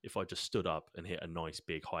actually, if I just stood up and hit a nice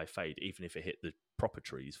big high fade, even if it hit the proper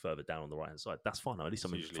trees further down on the right hand side, that's fine. At least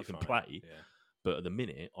I'm in fucking play. Yeah. But at the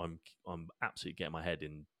minute, I'm absolutely getting my head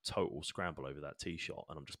in total scramble over that tee shot,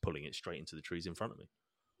 and I'm just pulling it straight into the trees in front of me.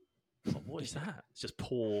 It's like, what is that? It's just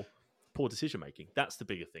poor decision making. That's the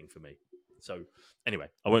bigger thing for me. So anyway,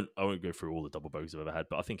 I won't go through all the double bogeys I've ever had,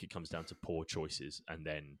 but I think it comes down to poor choices and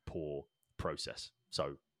then poor process.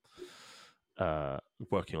 So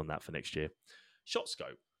working on that for next year. Shot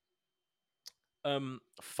scope.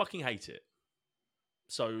 Fucking hate it.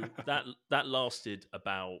 So that lasted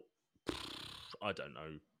about, I don't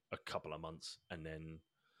know, a couple of months, and then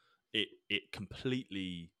it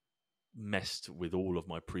completely messed with all of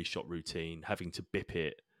my pre-shot routine, having to bip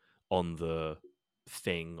it on the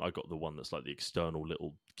thing. I got the one that's like the external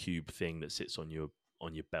little cube thing that sits on your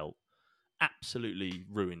belt. Absolutely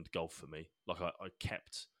ruined golf for me. Like I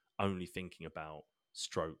kept only thinking about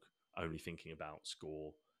stroke, only thinking about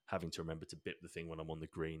score, having to remember to bip the thing when I'm on the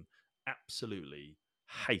green. Absolutely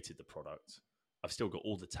hated the product. I've still got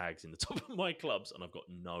all the tags in the top of my clubs, and I've got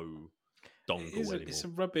no dongle anymore.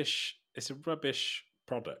 It's a rubbish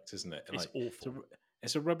product, isn't it? It's awful.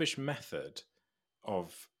 It's a rubbish method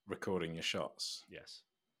of recording your shots. Yes.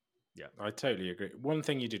 Yeah. I totally agree. One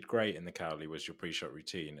thing you did great in the Cowley was your pre-shot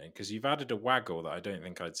routine, because you've added a waggle that I don't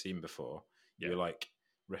think I'd seen before. Yeah. You're like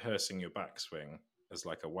rehearsing your backswing as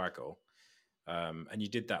like a waggle. And you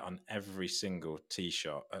did that on every single tee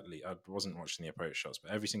shot. At least I wasn't watching the approach shots,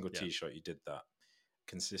 but every single tee shot you did that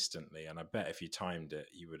consistently. And I bet if you timed it,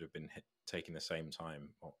 you would have been taking the same time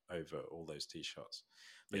over all those tee shots.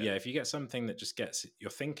 But yeah, if you get something that just gets you're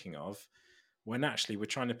thinking of, when actually we're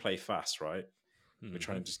trying to play fast, right? We're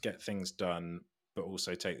trying to just get things done, but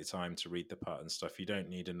also take the time to read the putt and stuff. You don't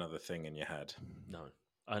need another thing in your head. No.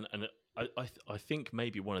 And I think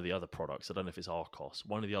maybe one of the other products, I don't know if it's Arcos,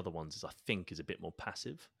 one of the other ones I think is a bit more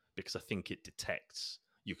passive, because I think it detects,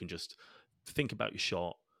 you can just think about your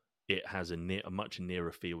shot. It has a much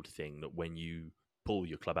nearer field thing that when you pull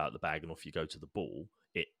your club out of the bag and off you go to the ball,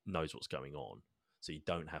 it knows what's going on. So you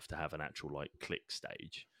don't have to have an actual like click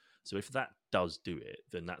stage. So if that does do it,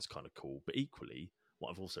 then that's kind of cool. But equally,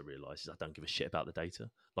 what I've also realised is I don't give a shit about the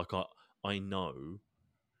data. Like I know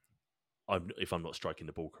if I'm not striking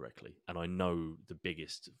the ball correctly, and I know the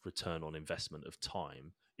biggest return on investment of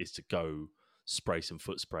time is to go spray some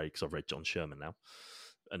foot spray, because I've read John Sherman now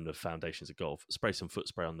and the foundations of golf, spray some foot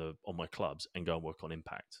spray on my clubs and go and work on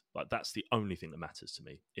impact. Like that's the only thing that matters to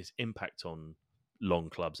me. It's impact on long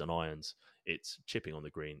clubs and irons, it's chipping on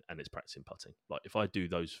the green, and it's practicing putting. Like if I do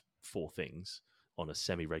those 4 things on a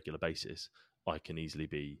semi-regular basis, I can easily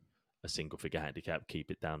be a single figure handicap,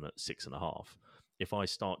 keep it down at 6.5. If I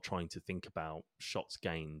start trying to think about shots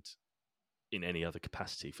gained in any other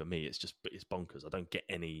capacity, for me, it's bonkers. I don't get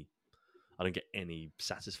any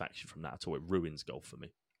satisfaction from that at all. It ruins golf for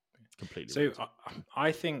me completely. So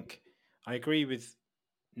I think I agree with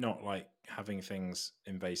not like having things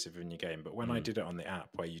invasive in your game, but when I did it on the app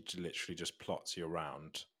where you literally just plot your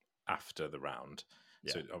round after the round,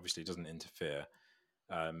 so it obviously doesn't interfere.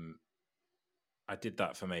 I did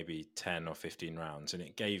that for maybe 10 or 15 rounds, and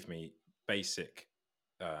it gave me basic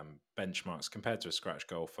benchmarks compared to a scratch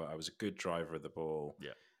golfer. I was a good driver of the ball.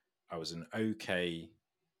 Yeah, I was an okay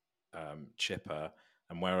chipper,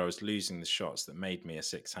 and where I was losing the shots that made me a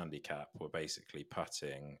 6 handicap were basically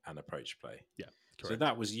putting and approach play. Yeah, correct. So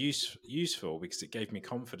that was useful because it gave me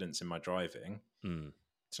confidence in my driving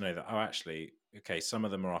to know that, actually, okay, some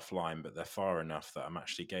of them are offline, but they're far enough that I'm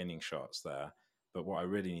actually gaining shots there. But what I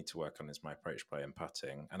really need to work on is my approach play and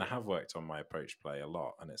putting. And I have worked on my approach play a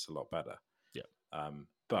lot, and it's a lot better. Yeah.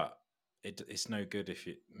 But it's no good if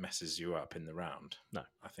it messes you up in the round. No.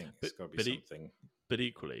 I think it's got to be something. But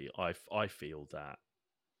equally, I feel that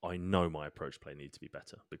I know my approach play needed to be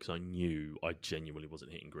better, because I knew I genuinely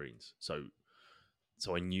wasn't hitting greens. So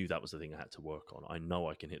I knew that was the thing I had to work on. I know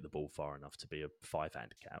I can hit the ball far enough to be a 5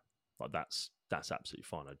 handicap. Like that's absolutely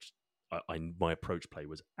fine. My approach play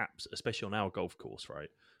was especially on our golf course, right,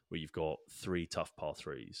 where you've got 3 tough par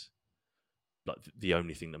 3s. Like the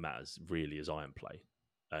only thing that matters really is iron play.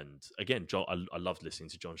 And again, John, I loved listening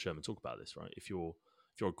to John Sherman talk about this. Right, if you're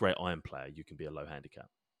a great iron player, you can be a low handicap.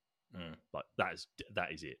 Like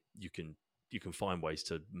that is it. You can find ways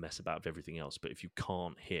to mess about with everything else, but if you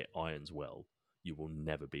can't hit irons well, you will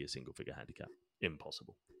never be a single figure handicap.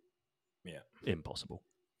 Impossible. Yeah, impossible.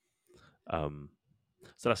 So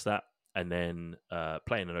that's that. And then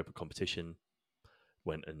playing an open competition,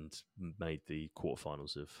 went and made the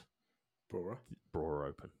quarterfinals of Brora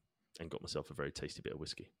Open and got myself a very tasty bit of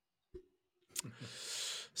whiskey.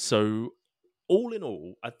 So all in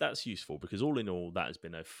all, that's useful, because all in all, that has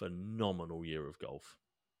been a phenomenal year of golf.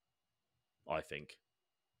 I think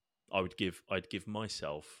I'd give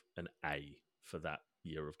myself an A for that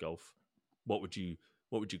year of golf. What would you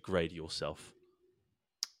grade yourself?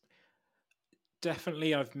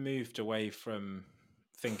 Definitely, I've moved away from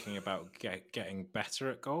thinking about getting better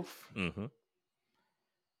at golf. Mm-hmm.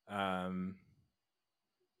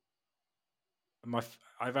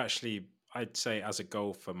 I'd say as a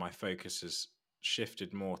golfer, my focus has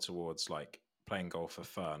shifted more towards like playing golf for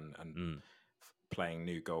fun and playing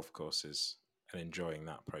new golf courses and enjoying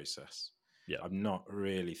that process. Yeah, I'm not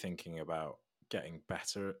really thinking about getting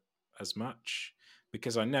better as much,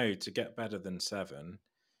 because I know to get better than 7,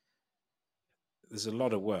 there's a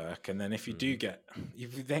lot of work, and then if you do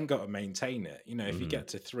you've then got to maintain it. You know, if you get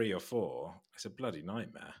to 3 or 4, it's a bloody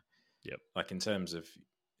nightmare. Yep. Like in terms of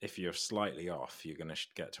if you're slightly off, you're going to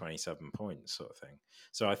get 27 points, sort of thing.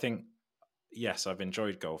 So I think, yes, I've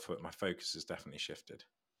enjoyed golf, but my focus has definitely shifted.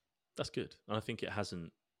 That's good, and I think it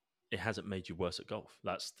hasn't it hasn't made you worse at golf.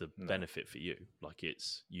 That's the benefit for you. Like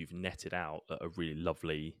you've netted out at a really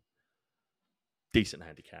lovely, decent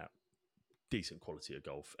handicap, decent quality of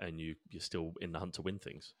golf, and you're still in the hunt to win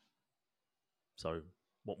things. So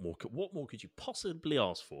what more could you possibly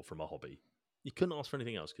ask for from a hobby? You couldn't ask for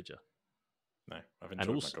anything else, could you? No, I've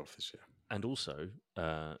enjoyed my golf this year. And also,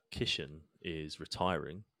 Kishan is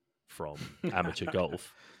retiring from amateur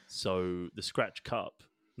golf, so the Scratch Cup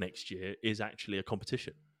next year is actually a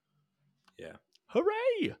competition. Yeah,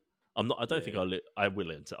 hooray! I'm not. I don't think I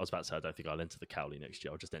will enter. I was about to say I don't think I'll enter the Cowley next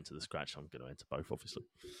year. I'll just enter the Scratch. I'm going to enter both, obviously.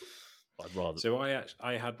 But I'd rather. So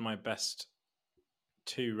I had my best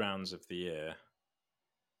 2 rounds of the year.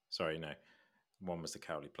 Sorry, no. One was the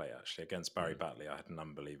Cowley play, actually. Against Barry Batley, I had an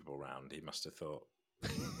unbelievable round. He must have thought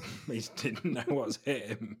he didn't know what's hit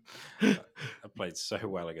him. I played so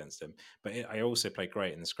well against him. But I also played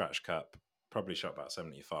great in the Scratch Cup. Probably shot about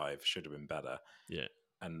 75. Should have been better. Yeah.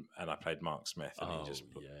 And I played Mark Smith, and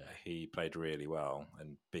he played really well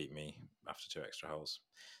and beat me after 2 extra holes.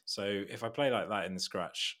 So if I play like that in the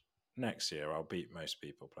Scratch next year, I'll beat most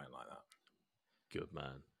people playing like that. Good,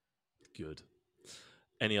 man. Good.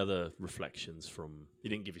 Any other reflections from...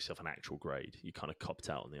 You didn't give yourself an actual grade. You kind of copped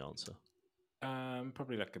out on the answer.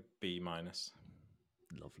 Probably like a B-.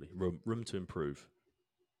 Lovely. Room to improve.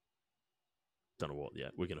 Don't know what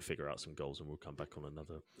yet. We're going to figure out some goals and we'll come back on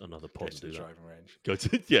another pod and do that. Driving range. Go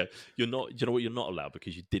to yeah. You're not. You know what? You're not allowed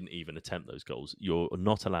because you didn't even attempt those goals. You're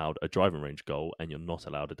not allowed a driving range goal and you're not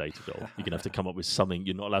allowed a data goal. You're going to have to come up with something.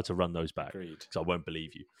 You're not allowed to run those back. Agreed. Because I won't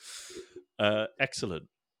believe you. Excellent.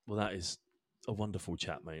 Well, that is a wonderful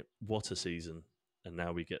chat, mate. What a season! And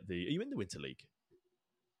now we get the. Are you in the Winter League?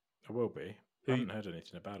 I will be. I haven't heard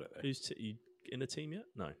anything about it though. You in a team yet?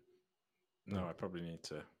 No. No, I probably need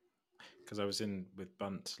to. Because I was in with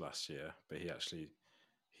Bunt last year, but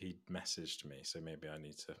he messaged me, so maybe I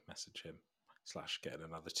need to message him / get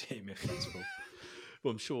another team if possible.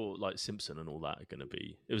 Well, I'm sure like Simpson and all that are going to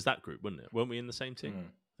be. It was that group, wasn't it? Weren't we in the same team?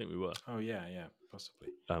 I think we were. Oh yeah, possibly.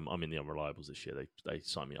 I'm in the Unreliables this year. They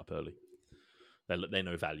signed me up early. They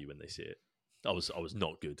know value when they see it. I was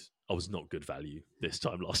not good. I was not good value this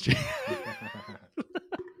time last year.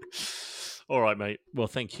 All right, mate. Well,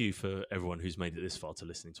 thank you for everyone who's made it this far to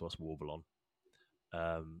listening to us warble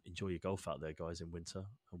on. Enjoy your golf out there, guys, in winter,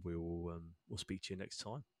 and we'll speak to you next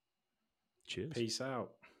time. Cheers. Peace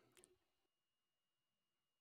out.